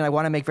been made, and I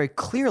want to make very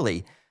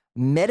clearly,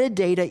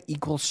 metadata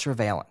equals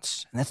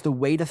surveillance. And that's the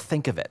way to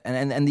think of it.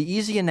 And the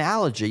easy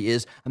analogy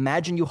is,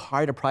 imagine you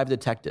hired a private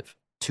detective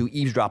to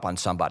eavesdrop on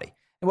somebody.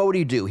 And what would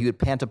he do? He would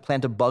plant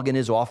a bug in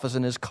his office,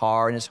 in his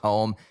car, in his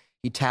home.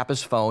 He'd tap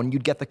his phone.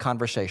 You'd get the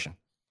conversation.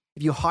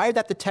 If you hired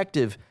that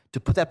detective to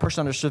put that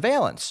person under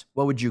surveillance,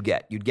 what would you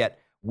get? You'd get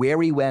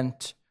where he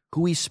went,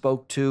 who he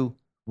spoke to,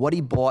 what he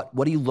bought,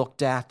 what he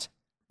looked at.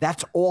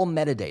 That's all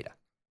metadata.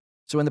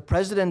 So when the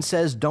president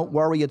says, don't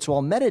worry, it's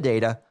all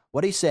metadata,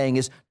 what he's saying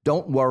is,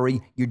 don't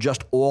worry, you're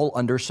just all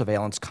under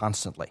surveillance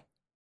constantly.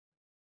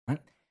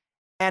 Right?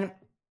 And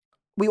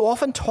we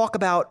often talk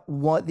about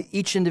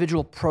each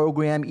individual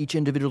program, each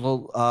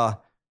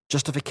individual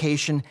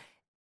justification.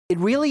 It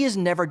really is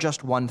never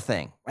just one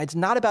thing. Right? It's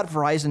not about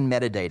Verizon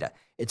metadata.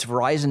 It's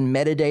Verizon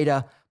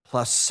metadata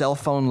plus cell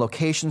phone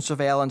location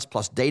surveillance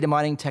plus data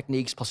mining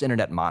techniques plus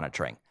internet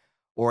monitoring.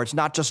 Or it's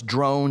not just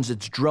drones,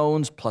 it's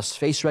drones plus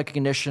face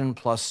recognition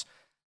plus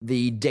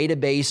the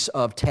database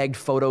of tagged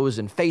photos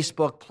in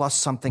Facebook plus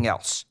something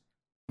else.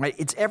 Right?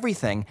 It's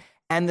everything.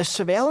 And the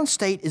surveillance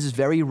state is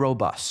very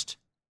robust.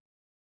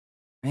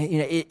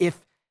 If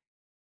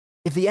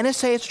the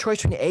NSA has a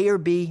choice between A or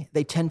B,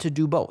 they tend to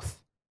do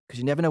both, because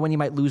you never know when you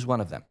might lose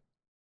one of them.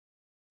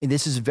 And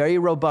this is very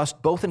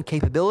robust, both in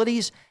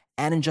capabilities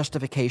and in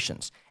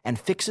justifications. And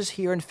fixes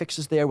here and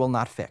fixes there will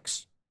not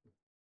fix.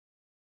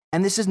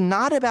 And this is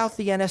not about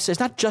the NSA. It's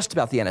not just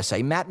about the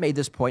NSA. Matt made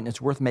this point, and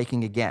it's worth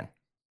making again.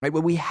 Right?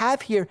 What we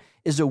have here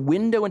is a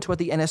window into what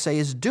the NSA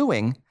is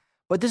doing,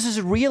 but this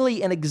is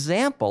really an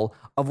example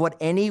of what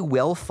any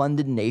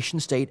well-funded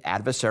nation-state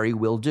adversary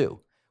will do.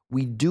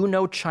 We do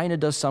know China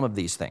does some of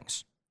these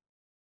things.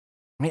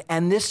 Right?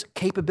 And this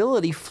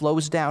capability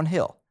flows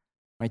downhill.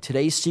 Right?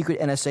 Today's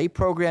secret NSA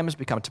programs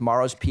become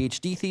tomorrow's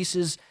PhD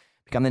thesis,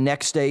 become the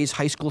next day's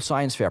high school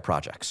science fair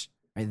projects.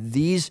 Right?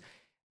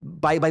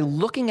 By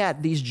looking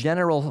at these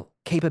general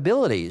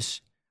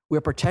capabilities,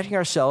 we're protecting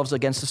ourselves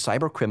against the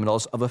cyber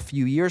criminals of a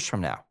few years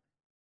from now.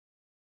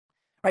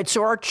 Right?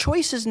 So our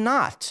choice is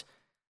not,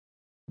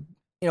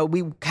 how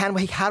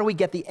do we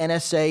get the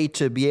NSA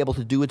to be able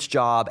to do its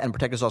job and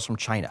protect ourselves from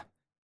China?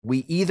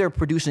 We either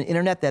produce an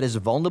internet that is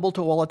vulnerable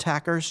to all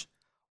attackers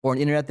or an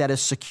internet that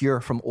is secure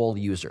from all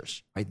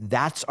users. Right?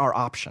 That's our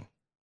option.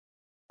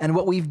 And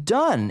what we've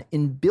done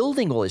in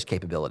building all these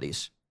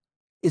capabilities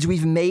is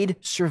we've made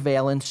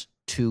surveillance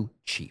too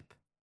cheap.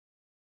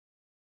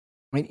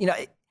 Right?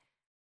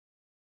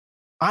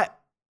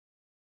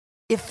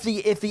 If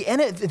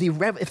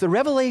the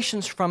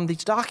revelations from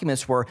these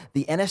documents were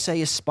the NSA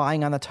is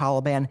spying on the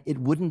Taliban, it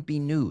wouldn't be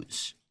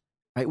news.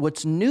 Right?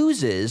 What's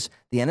news is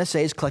the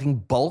NSA is collecting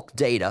bulk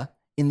data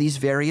in these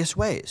various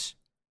ways.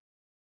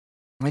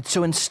 Right?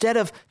 So instead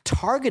of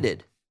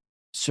targeted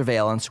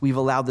surveillance, we've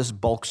allowed this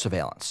bulk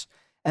surveillance.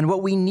 And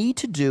what we need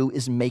to do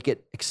is make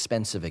it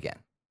expensive again.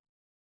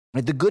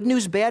 Right? The good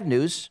news, bad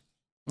news,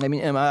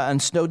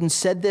 and Snowden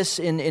said this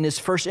in his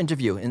first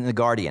interview in The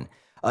Guardian.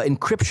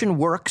 Encryption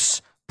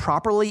works.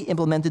 Properly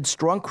implemented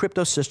strong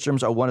crypto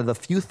systems are one of the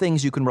few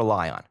things you can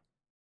rely on.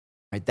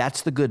 Right?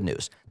 That's the good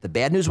news. The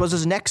bad news was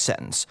his next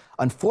sentence.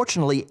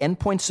 Unfortunately,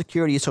 endpoint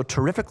security is so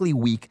terrifically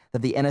weak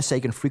that the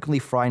NSA can frequently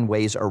find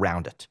ways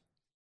around it.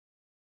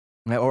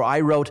 Right? Or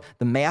I wrote,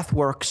 the math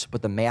works,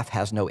 but the math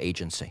has no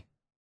agency.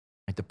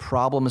 Right? The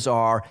problems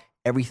are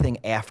everything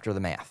after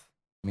the math.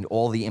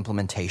 All the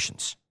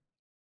implementations.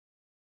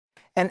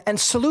 And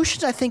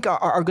solutions, I think,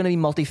 are going to be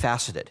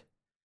multifaceted.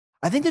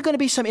 I think there are going to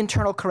be some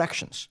internal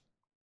corrections.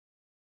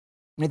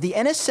 The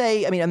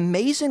NSA,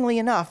 amazingly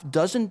enough,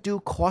 doesn't do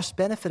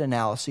cost-benefit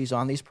analyses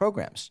on these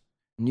programs.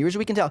 Near as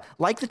we can tell,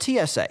 like the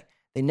TSA,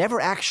 they never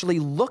actually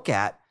look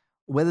at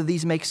whether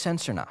these make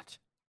sense or not.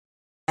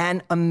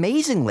 And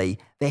amazingly,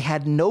 they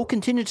had no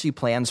contingency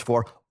plans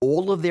for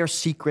all of their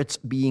secrets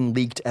being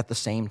leaked at the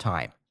same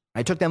time.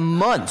 It took them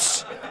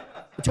months.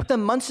 It took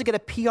them months to get a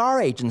PR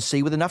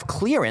agency with enough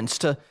clearance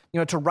to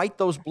write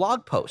those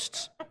blog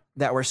posts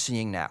that we're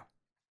seeing now.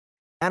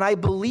 And I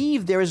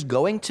believe there is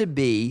going to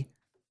be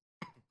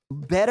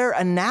better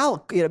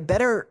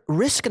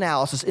risk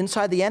analysis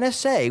inside the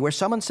NSA where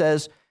someone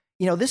says,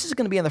 this is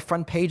going to be on the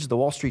front page of the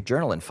Wall Street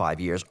Journal in 5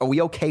 years. Are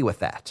we okay with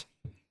that?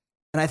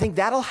 And I think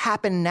that'll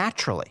happen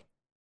naturally.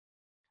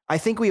 I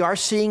think we are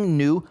seeing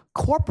new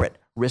corporate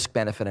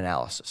risk-benefit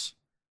analysis.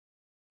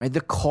 Right?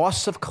 The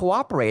costs of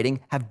cooperating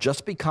have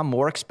just become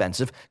more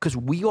expensive because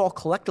we all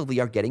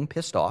collectively are getting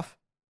pissed off.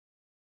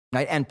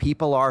 Right? And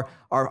people are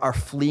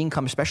fleeing,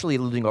 especially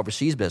losing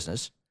overseas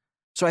business.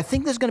 So I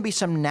think there's going to be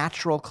some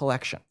natural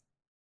collection.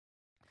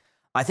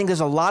 I think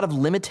there's a lot of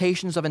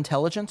limitations of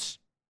intelligence,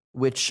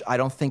 which I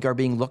don't think are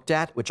being looked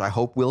at, which I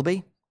hope will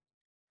be.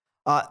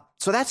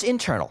 So that's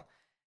internal.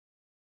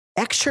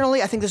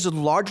 Externally, I think this is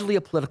largely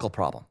a political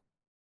problem.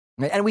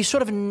 Right? And we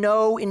sort of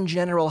know in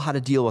general how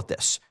to deal with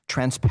this.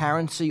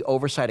 Transparency,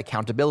 oversight,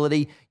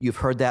 accountability. You've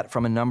heard that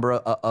from a number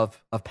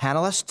of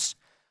panelists.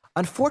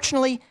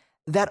 Unfortunately,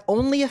 that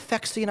only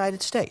affects the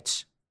United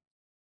States.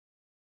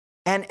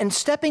 And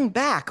stepping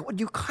back, what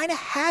you kind of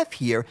have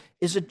here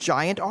is a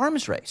giant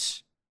arms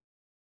race.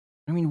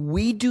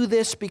 We do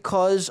this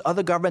because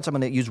other governments, I'm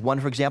going to use one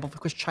for example,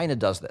 because China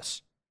does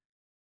this.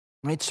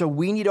 Right? So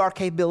we need our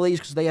capabilities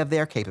because they have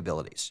their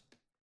capabilities.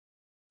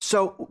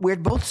 So we're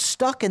both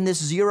stuck in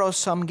this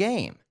zero-sum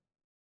game.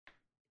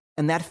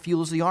 And that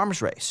fuels the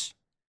arms race.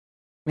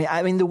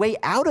 The way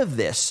out of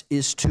this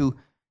is to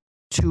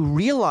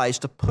realize,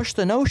 to push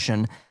the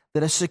notion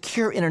that a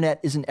secure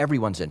internet is in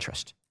everyone's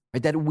interest.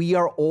 Right? That we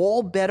are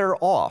all better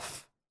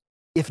off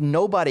if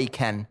nobody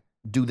can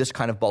do this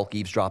kind of bulk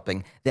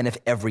eavesdropping than if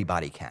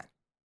everybody can.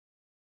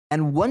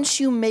 And once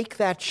you make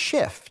that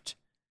shift,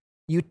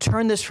 you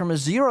turn this from a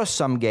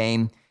zero-sum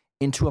game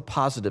into a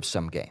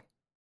positive-sum game.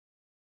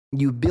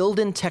 You build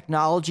in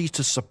technologies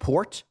to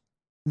support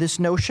this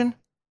notion.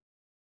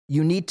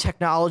 You need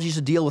technologies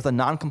to deal with the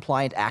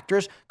non-compliant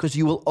actors because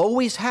you will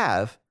always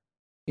have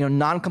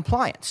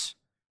non-compliance.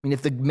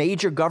 If the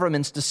major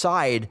governments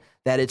decide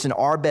that it's in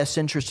our best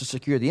interest to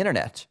secure the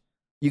internet,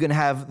 you're going to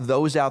have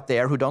those out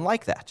there who don't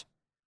like that.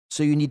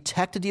 So you need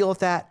tech to deal with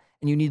that,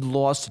 and you need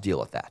laws to deal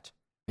with that.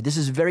 This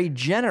is very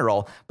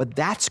general, but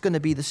that's going to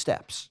be the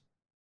steps.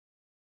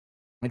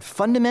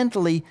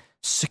 Fundamentally,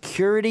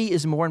 security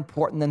is more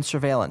important than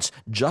surveillance,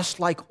 just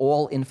like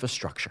all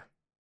infrastructure.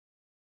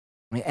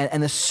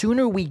 And the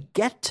sooner we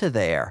get to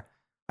there,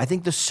 I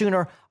think the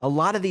sooner a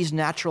lot of these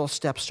natural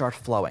steps start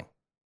flowing.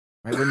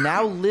 Right? We're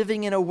now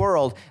living in a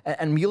world,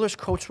 and Mueller's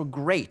quotes were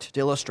great to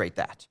illustrate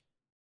that.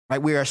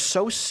 Right? We are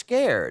so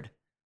scared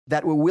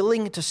that we're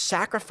willing to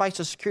sacrifice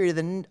the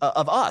security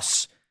of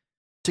us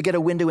to get a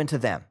window into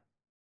them.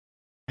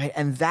 Right?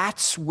 And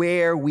that's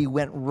where we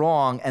went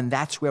wrong, and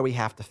that's where we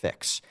have to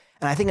fix.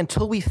 And I think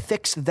until we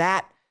fix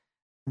that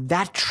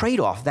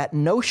trade-off, that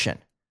notion,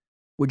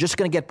 we're just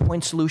going to get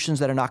point solutions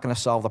that are not going to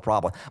solve the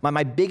problem.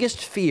 My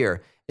biggest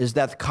fear is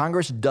that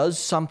Congress does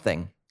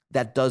something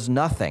that does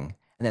nothing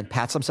and then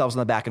pats themselves on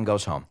the back and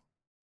goes home.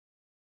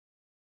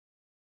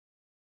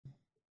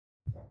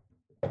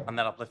 On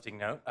that uplifting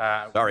note,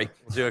 Sorry.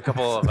 We'll do a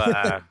couple of.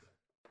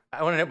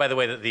 I want to note, by the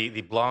way, that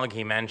the blog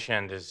he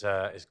mentioned is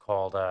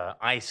called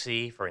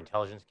IC for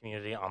Intelligence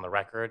Community on the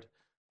Record,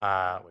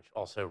 which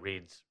also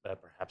reads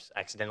perhaps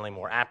accidentally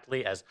more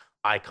aptly as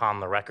Icon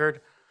the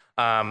Record.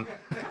 So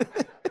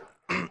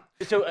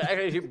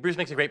Bruce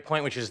makes a great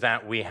point, which is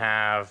that we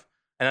have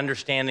an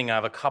understanding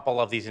of a couple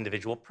of these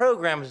individual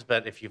programs,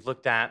 but if you've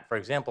looked at, for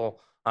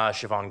example,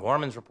 Siobhan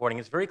Gorman's reporting,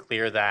 it's very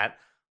clear that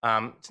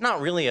it's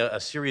not really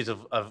a series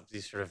of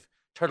these sort of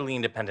totally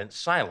independent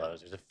silos.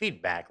 There's a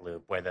feedback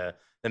loop where the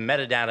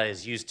metadata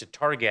is used to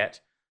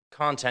target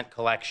content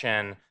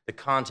collection. The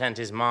content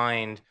is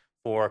mined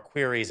for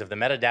queries of the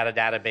metadata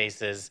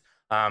databases.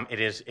 It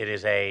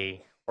is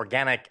a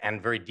organic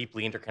and very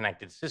deeply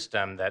interconnected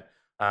system that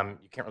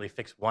you can't really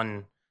fix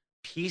one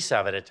piece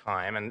of at a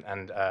time.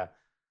 And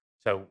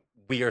so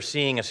we are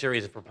seeing a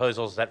series of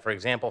proposals that, for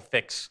example,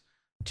 fix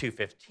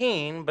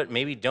 215, but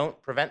maybe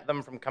don't prevent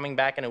them from coming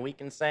back in a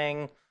week and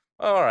saying,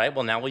 oh, all right,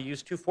 well, now we'll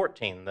use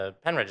 214, the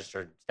pen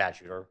register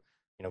statute, or,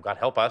 God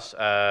help us,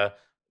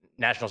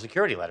 national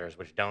security letters,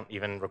 which don't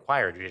even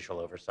require judicial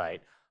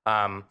oversight.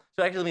 So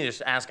actually, let me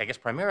just ask, I guess,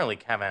 primarily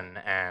Kevin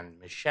and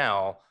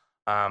Michelle,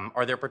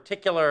 are there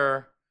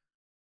particular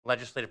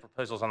legislative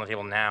proposals on the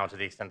table now, to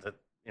the extent that,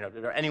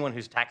 or anyone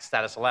whose tax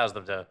status allows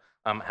them to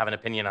have an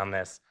opinion on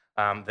this,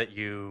 that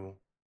you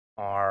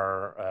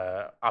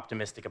are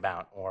optimistic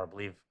about or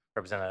believe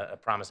represent a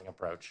promising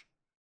approach?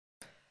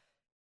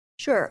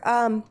 Sure.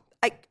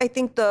 I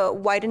think the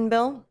Wyden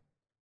bill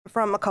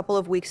from a couple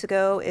of weeks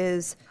ago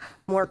is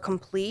more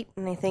complete,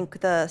 and I think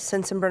the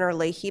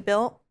Sensenbrenner-Leahy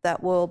bill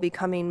that will be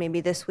coming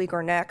maybe this week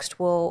or next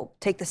will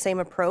take the same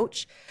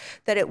approach,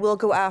 that it will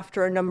go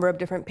after a number of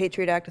different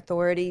Patriot Act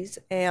authorities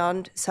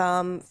and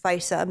some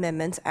FISA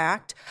Amendments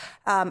Act.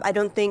 I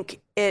don't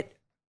think it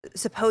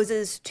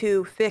supposes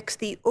to fix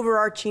the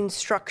overarching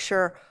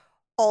structure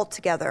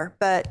altogether,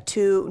 but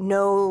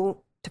to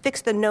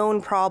fix the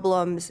known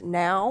problems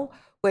now,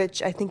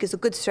 which I think is a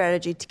good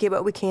strategy to get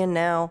what we can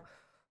now,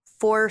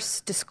 force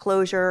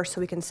disclosure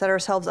so we can set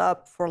ourselves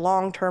up for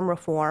long-term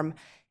reform,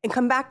 and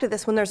come back to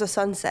this when there's a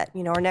sunset.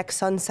 You know, our next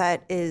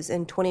sunset is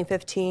in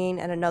 2015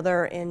 and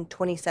another in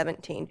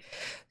 2017.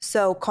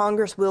 So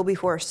Congress will be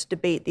forced to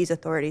debate these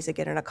authorities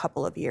again in a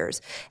couple of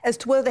years. As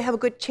to whether they have a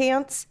good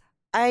chance,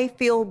 I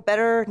feel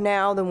better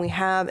now than we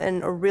have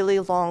in a really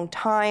long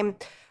time.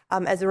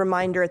 As a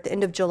reminder, at the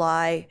end of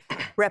July,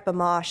 Rep.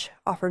 Amash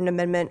offered an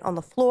amendment on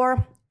the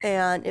floor,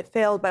 and it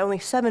failed by only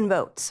 7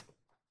 votes.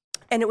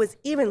 And it was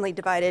evenly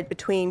divided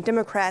between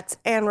Democrats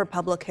and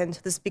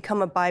Republicans. This has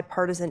become a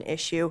bipartisan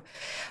issue.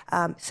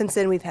 Since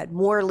then, we've had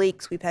more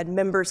leaks. We've had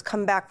members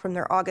come back from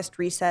their August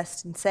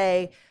recess and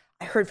say,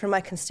 I heard from my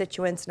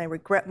constituents and I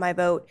regret my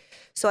vote.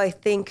 So I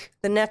think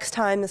the next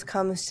time this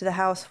comes to the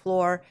House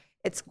floor,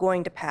 it's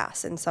going to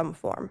pass in some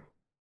form.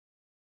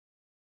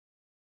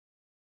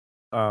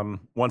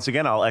 Once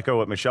again, I'll echo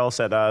what Michelle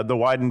said. The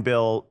Wyden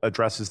bill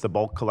addresses the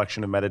bulk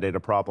collection of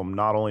metadata problem,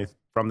 not only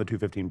from the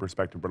 215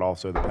 perspective, but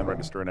also the Pen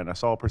Register and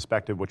NSL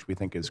perspective, which we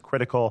think is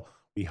critical.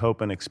 We hope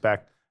and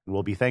expect, and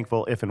we'll be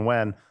thankful if and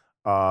when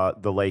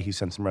the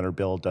Leahy-Sensenbrenner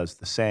bill does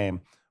the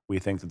same. We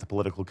think that the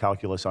political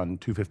calculus on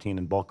 215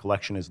 and bulk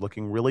collection is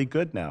looking really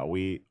good now.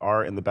 We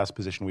are in the best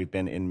position we've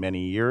been in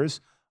many years,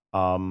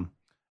 and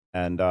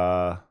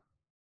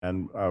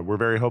we're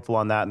very hopeful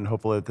on that, and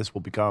hopeful that this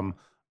will become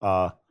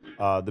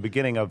the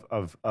beginning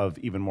of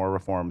even more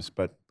reforms.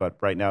 But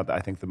right now, I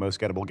think the most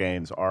gettable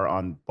gains are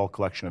on bulk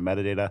collection of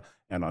metadata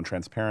and on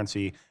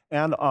transparency,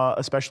 and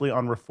especially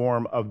on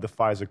reform of the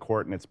FISA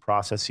court and its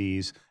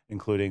processes,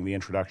 including the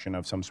introduction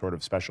of some sort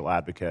of special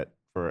advocate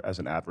as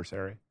an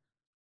adversary.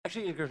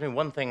 Actually, it occurs to me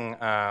one thing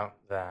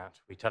that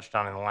we touched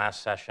on in the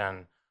last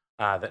session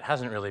that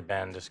hasn't really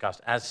been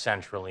discussed as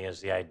centrally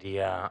as the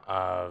idea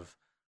of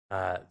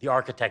the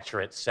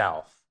architecture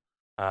itself.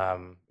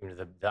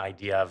 The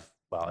idea of,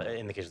 well,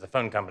 in the case of the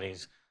phone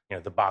companies,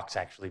 the box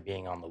actually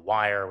being on the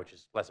wire, which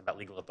is less about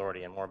legal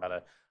authority and more about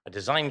a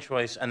design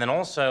choice. And then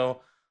also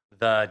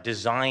the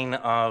design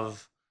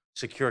of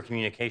secure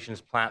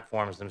communications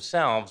platforms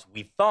themselves.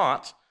 We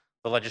thought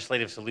the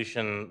legislative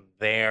solution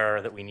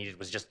there that we needed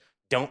was just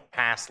don't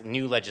pass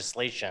new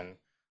legislation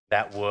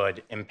that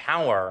would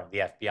empower the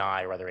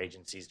FBI or other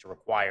agencies to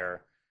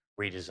require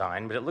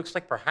redesign. But it looks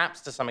like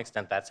perhaps to some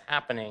extent that's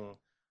happening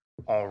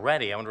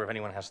already. I wonder if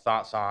anyone has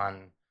thoughts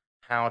on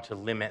how to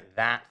limit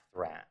that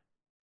threat.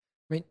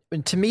 I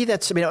mean, to me,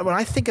 when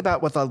I think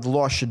about what the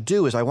law should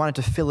do is I want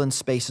it to fill in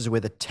spaces where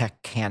the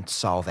tech can't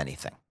solve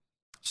anything.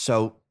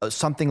 So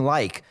something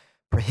like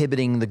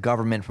prohibiting the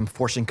government from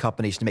forcing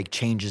companies to make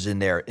changes in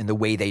the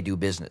way they do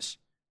business.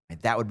 Right?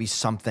 That would be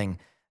something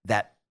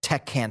that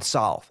tech can't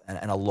solve,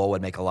 and a law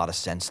would make a lot of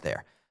sense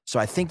there. So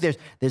I think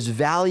there's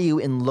value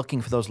in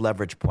looking for those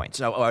leverage points.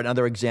 Or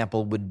another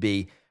example would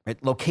be, right,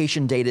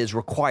 location data is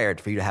required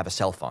for you to have a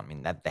cell phone. I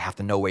mean, that they have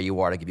to know where you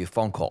are to give you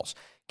phone calls.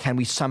 Can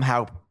we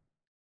somehow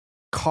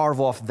carve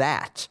off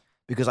that?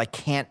 Because I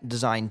can't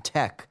design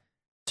tech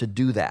to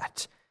do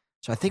that.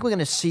 So I think we're going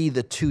to see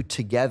the two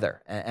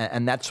together.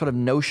 And that sort of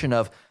notion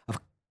of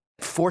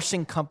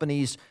forcing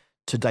companies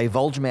to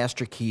divulge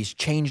master keys,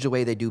 change the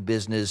way they do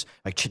business,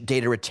 like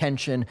data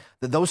retention,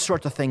 those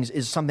sorts of things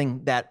is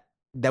something that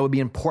would be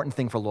an important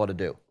thing for law to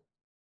do.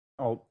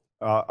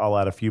 I'll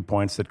add a few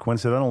points that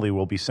coincidentally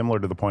will be similar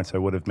to the points I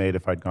would have made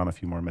if I'd gone a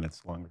few more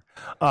minutes longer.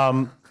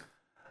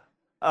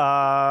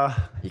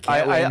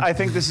 I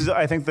think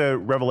the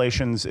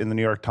revelations in the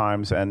New York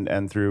Times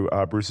and through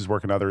Bruce's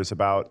work and others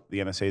about the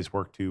NSA's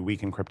work to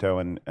weaken crypto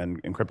and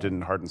encrypted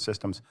and hardened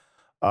systems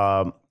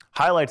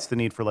highlights the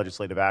need for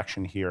legislative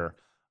action here.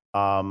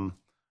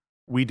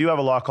 We do have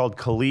a law called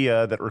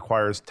CALEA that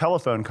requires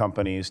telephone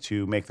companies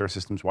to make their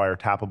systems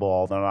wiretappable,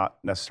 although not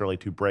necessarily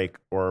to break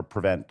or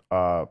prevent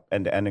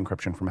end-to-end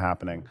encryption from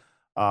happening.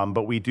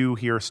 But we do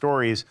hear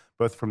stories,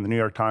 both from the New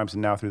York Times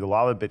and now through the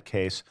LavaBit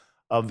case,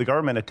 of the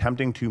government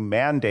attempting to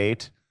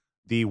mandate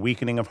the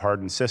weakening of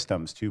hardened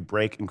systems, to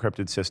break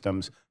encrypted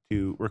systems,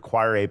 to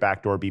require a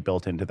backdoor be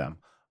built into them.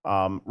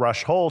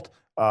 Rush Holt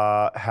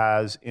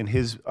has in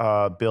his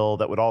bill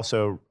that would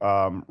also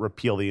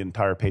repeal the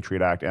entire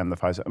Patriot Act and the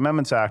FISA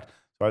Amendments Act.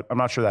 So I'm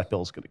not sure that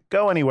bill is going to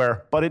go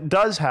anywhere, but it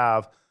does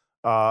have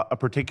a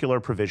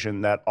particular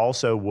provision that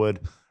also would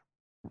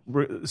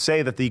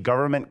say that the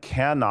government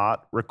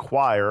cannot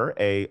require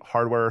a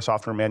hardware or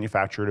software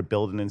manufacturer to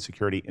build an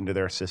insecurity into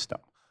their system,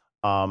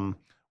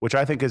 which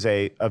I think is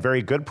a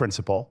very good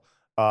principle,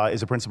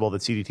 is a principle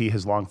that CDT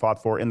has long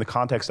fought for in the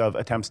context of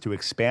attempts to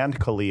expand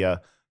CALEA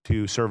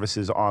to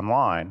services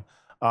online.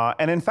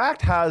 And in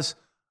fact has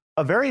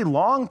a very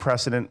long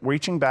precedent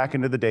reaching back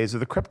into the days of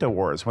the crypto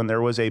wars, when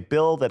there was a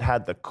bill that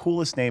had the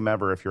coolest name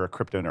ever if you're a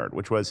crypto nerd,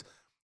 which was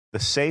the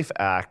SAFE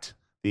Act,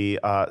 the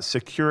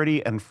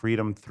Security and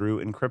Freedom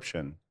Through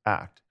Encryption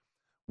Act,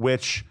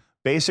 which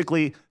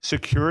basically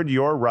secured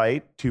your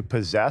right to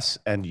possess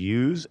and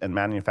use and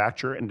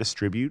manufacture and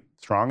distribute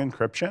strong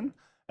encryption,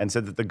 and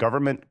said that the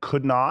government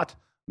could not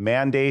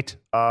mandate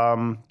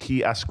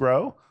key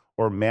escrow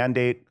or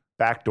mandate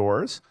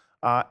backdoors.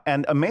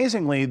 And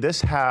amazingly,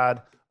 this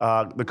had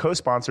the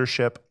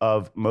co-sponsorship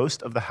of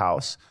most of the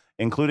House,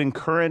 including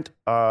current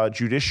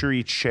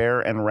Judiciary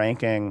Chair and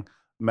Ranking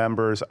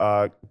members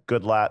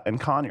Goodlatte and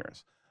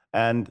Conyers.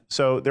 And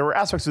so there were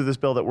aspects of this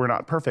bill that were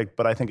not perfect,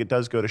 but I think it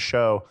does go to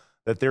show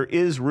that there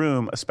is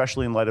room,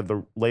 especially in light of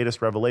the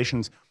latest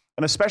revelations,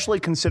 and especially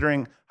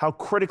considering how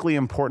critically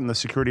important the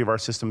security of our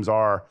systems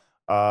are.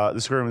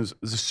 The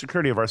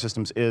security of our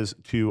systems is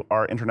to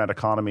our internet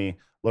economy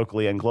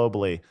locally and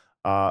globally.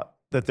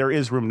 That there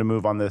is room to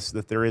move on this,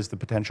 that there is the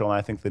potential and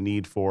I think the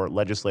need for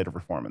legislative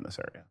reform in this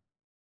area.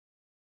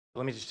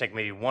 Let me just take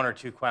maybe one or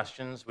two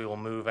questions. We will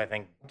move, I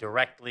think,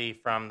 directly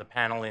from the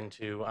panel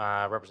into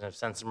Representative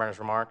Sensenbrenner's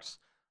remarks.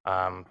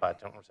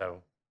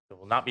 So there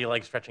will not be a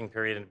leg stretching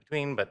period in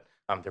between, but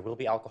there will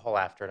be alcohol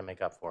after to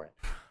make up for it.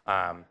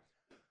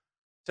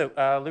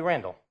 Lou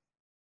Randall.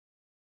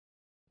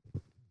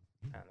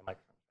 And the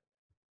microphone.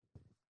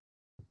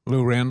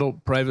 Lou Randall,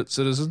 private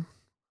citizen.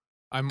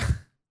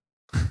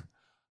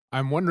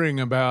 I'm wondering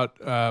about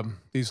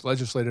these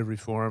legislative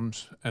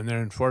reforms and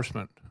their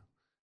enforcement.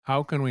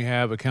 How can we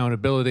have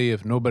accountability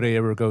if nobody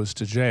ever goes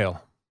to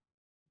jail?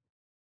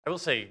 I will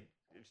say,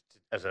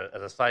 as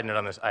a side note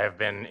on this, I have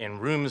been in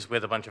rooms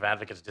with a bunch of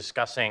advocates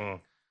discussing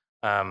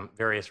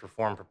various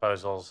reform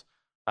proposals,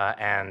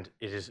 and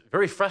it is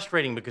very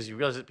frustrating because you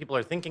realize that people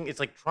are thinking it's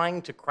like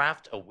trying to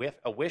craft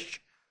a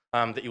wish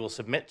that you will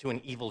submit to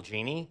an evil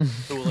genie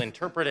who will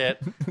interpret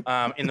it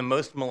in the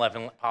most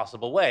malevolent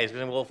possible ways.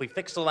 Well, if we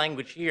fix the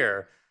language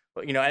here,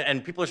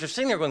 and people are just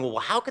sitting there going, well,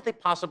 how could they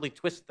possibly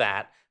twist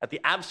that at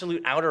the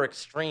absolute outer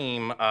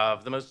extreme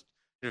of the most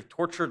sort of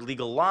tortured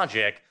legal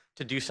logic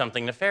to do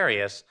something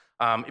nefarious?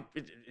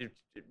 It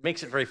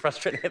makes it very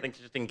frustrating, I think,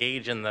 to just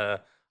engage in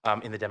the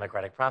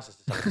democratic process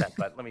to some extent.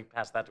 But let me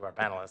pass that to our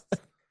panelists.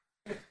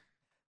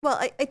 Well,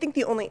 I think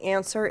the only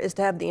answer is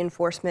to have the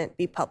enforcement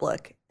be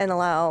public and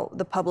allow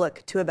the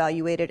public to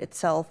evaluate it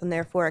itself, and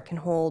therefore it can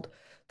hold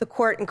the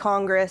court and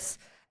Congress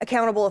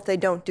accountable if they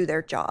don't do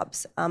their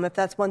jobs. If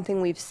that's one thing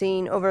we've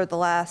seen over the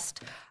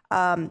last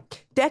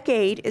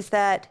decade, is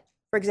that,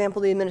 for example,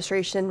 the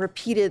administration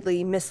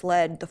repeatedly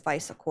misled the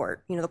FISA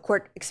court. The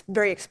court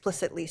very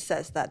explicitly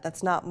says that.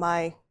 That's not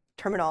my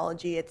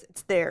terminology,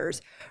 it's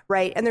theirs,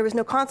 right? And there was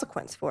no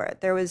consequence for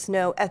it. There was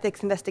no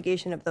ethics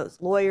investigation of those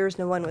lawyers.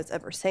 No one was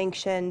ever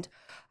sanctioned.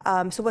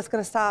 So what's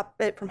going to stop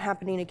it from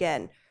happening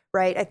again,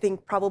 right? I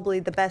think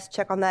probably the best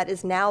check on that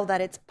is now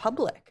that it's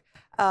public.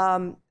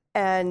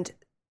 And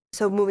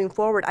so moving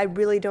forward, I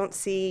really don't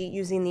see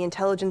using the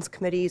intelligence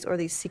committees or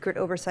these secret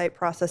oversight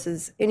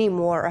processes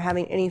anymore or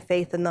having any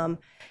faith in them.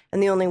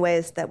 And the only way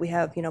is that we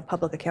have,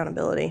 public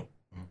accountability.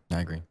 I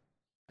agree.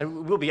 It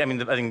will be. I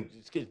think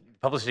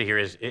publicity here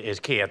is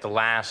key. At the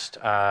last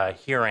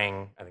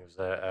hearing, I think it was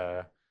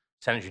the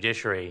Senate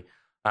Judiciary,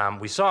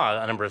 we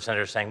saw a number of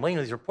senators saying, well,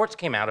 these reports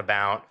came out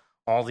about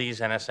all these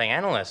NSA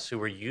analysts who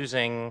were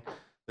using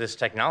this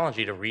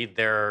technology to read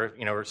their,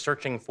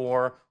 searching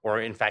for,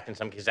 or in fact, in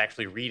some cases,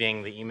 actually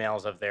reading the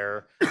emails of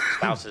their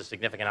spouses,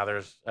 significant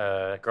others,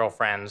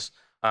 girlfriends.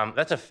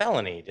 That's a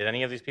felony. Did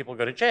any of these people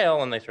go to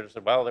jail? And they sort of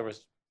said, well, there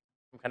was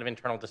some kind of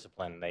internal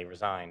discipline. They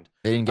resigned.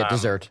 They didn't get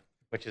dessert.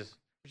 Which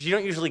you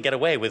don't usually get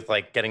away with,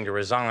 like getting to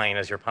resign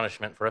as your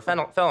punishment for a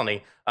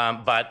felony.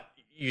 But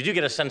you do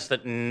get a sense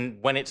that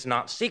when it's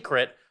not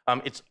secret,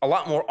 it's a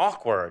lot more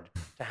awkward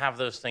to have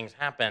those things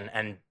happen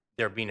and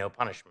there be no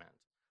punishment.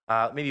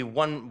 Maybe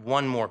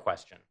one more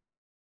question.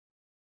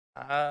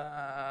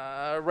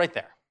 Right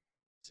there.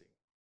 Let's see.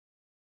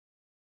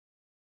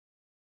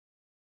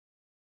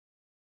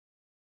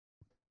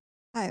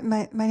 Hi,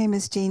 my name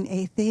is Jean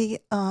Athey,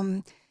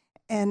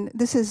 and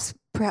this is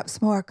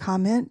perhaps more a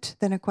comment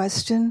than a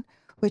question,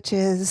 which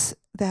is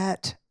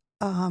that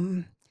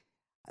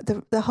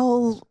the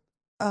whole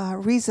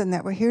reason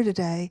that we're here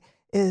today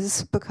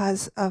is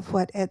because of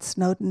what Ed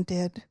Snowden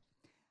did.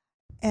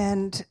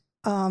 And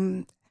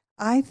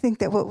I think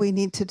that what we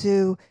need to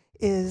do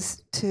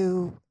is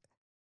to,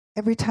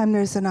 every time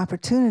there's an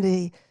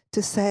opportunity,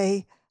 to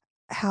say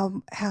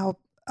how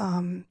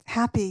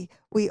happy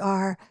we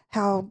are,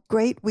 how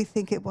great we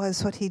think it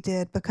was what he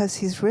did, because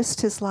he's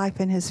risked his life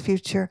and his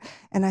future.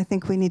 And I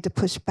think we need to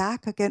push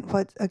back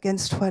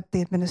against what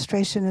the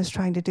administration is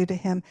trying to do to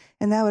him.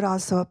 And that would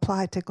also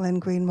apply to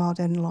Glenn Greenwald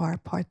and Laura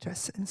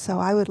Poitras. And so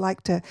I would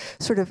like to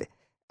sort of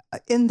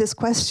end this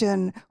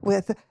question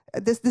with,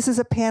 this is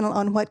a panel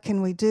on what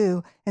can we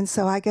do. And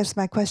so I guess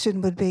my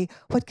question would be,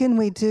 what can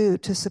we do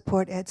to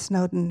support Ed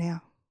Snowden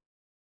now?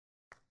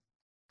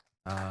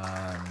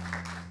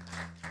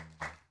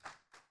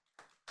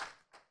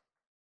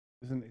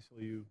 Isn't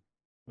ACLU?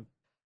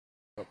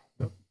 Oh,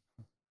 nope.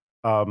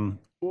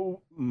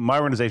 My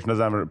organization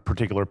doesn't have a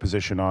particular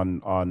position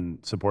on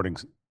supporting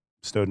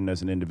Snowden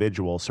as an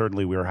individual.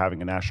 Certainly, we are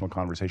having a national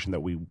conversation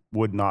that we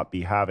would not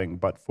be having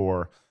but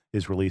for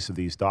his release of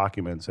these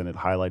documents, and it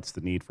highlights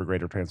the need for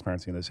greater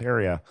transparency in this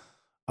area.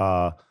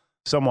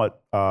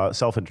 Somewhat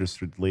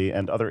self-interestedly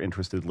and other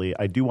interestedly,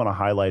 I do want to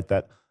highlight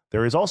that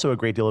there is also a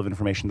great deal of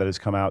information that has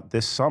come out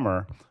this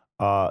summer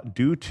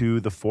due to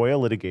the FOIA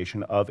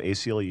litigation of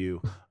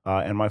ACLU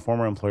and my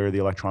former employer, the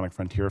Electronic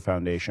Frontier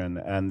Foundation.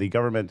 And the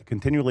government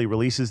continually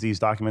releases these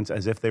documents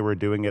as if they were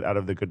doing it out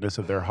of the goodness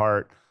of their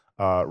heart,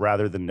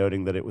 rather than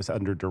noting that it was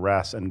under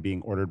duress and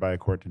being ordered by a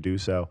court to do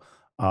so.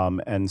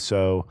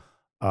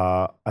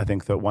 I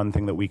think that one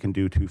thing that we can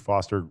do to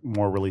foster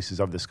more releases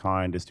of this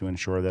kind is to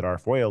ensure that our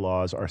FOIA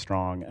laws are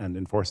strong and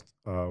enforced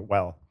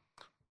well.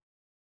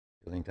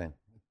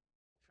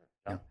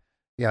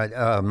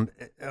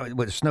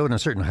 With Snowden,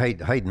 certainly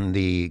heightened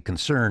the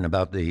concern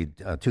about the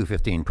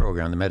 215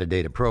 program, the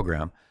metadata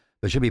program.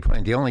 But it should be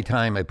pointed, the only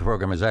time a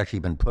program has actually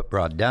been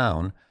brought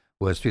down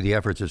was through the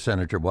efforts of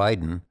Senator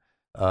Wyden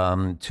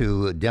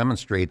to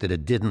demonstrate that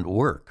it didn't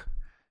work.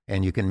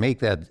 And you can make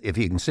that, if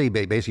you can see,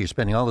 basically you're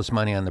spending all this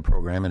money on the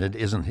program and it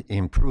isn't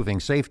improving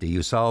safety.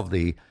 You solve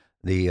the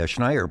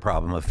Schneier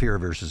problem of fear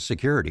versus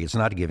security. It's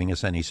not giving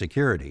us any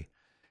security.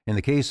 In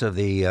the case of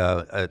the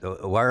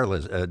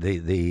wireless,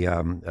 the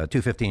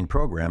 215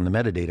 program, the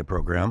metadata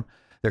program,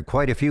 there are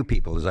quite a few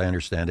people, as I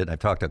understand it, I've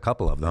talked to a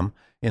couple of them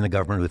in the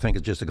government, who think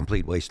it's just a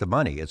complete waste of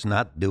money. It's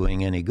not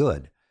doing any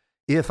good.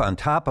 If on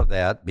top of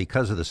that,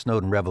 because of the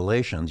Snowden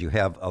revelations, you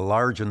have a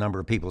large number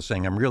of people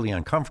saying, I'm really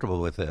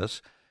uncomfortable with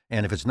this,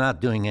 and if it's not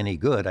doing any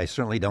good, I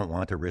certainly don't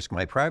want to risk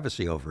my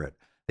privacy over it.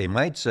 They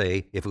might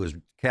say, if it was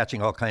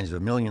catching all kinds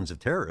of millions of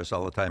terrorists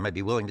all the time, I'd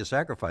be willing to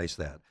sacrifice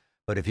that.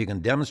 But if you can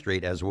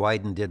demonstrate, as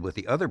Wyden did with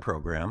the other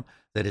program,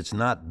 that it's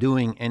not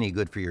doing any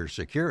good for your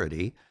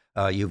security,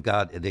 you've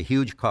got the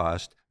huge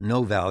cost,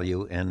 no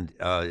value, and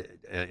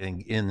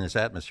in this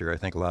atmosphere, I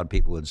think a lot of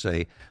people would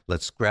say,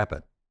 let's scrap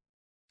it.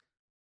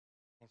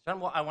 Thanks, John.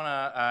 Well, I want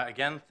to,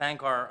 again,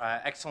 thank our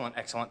excellent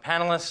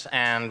panelists,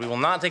 and we will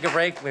not take a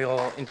break. We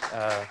will...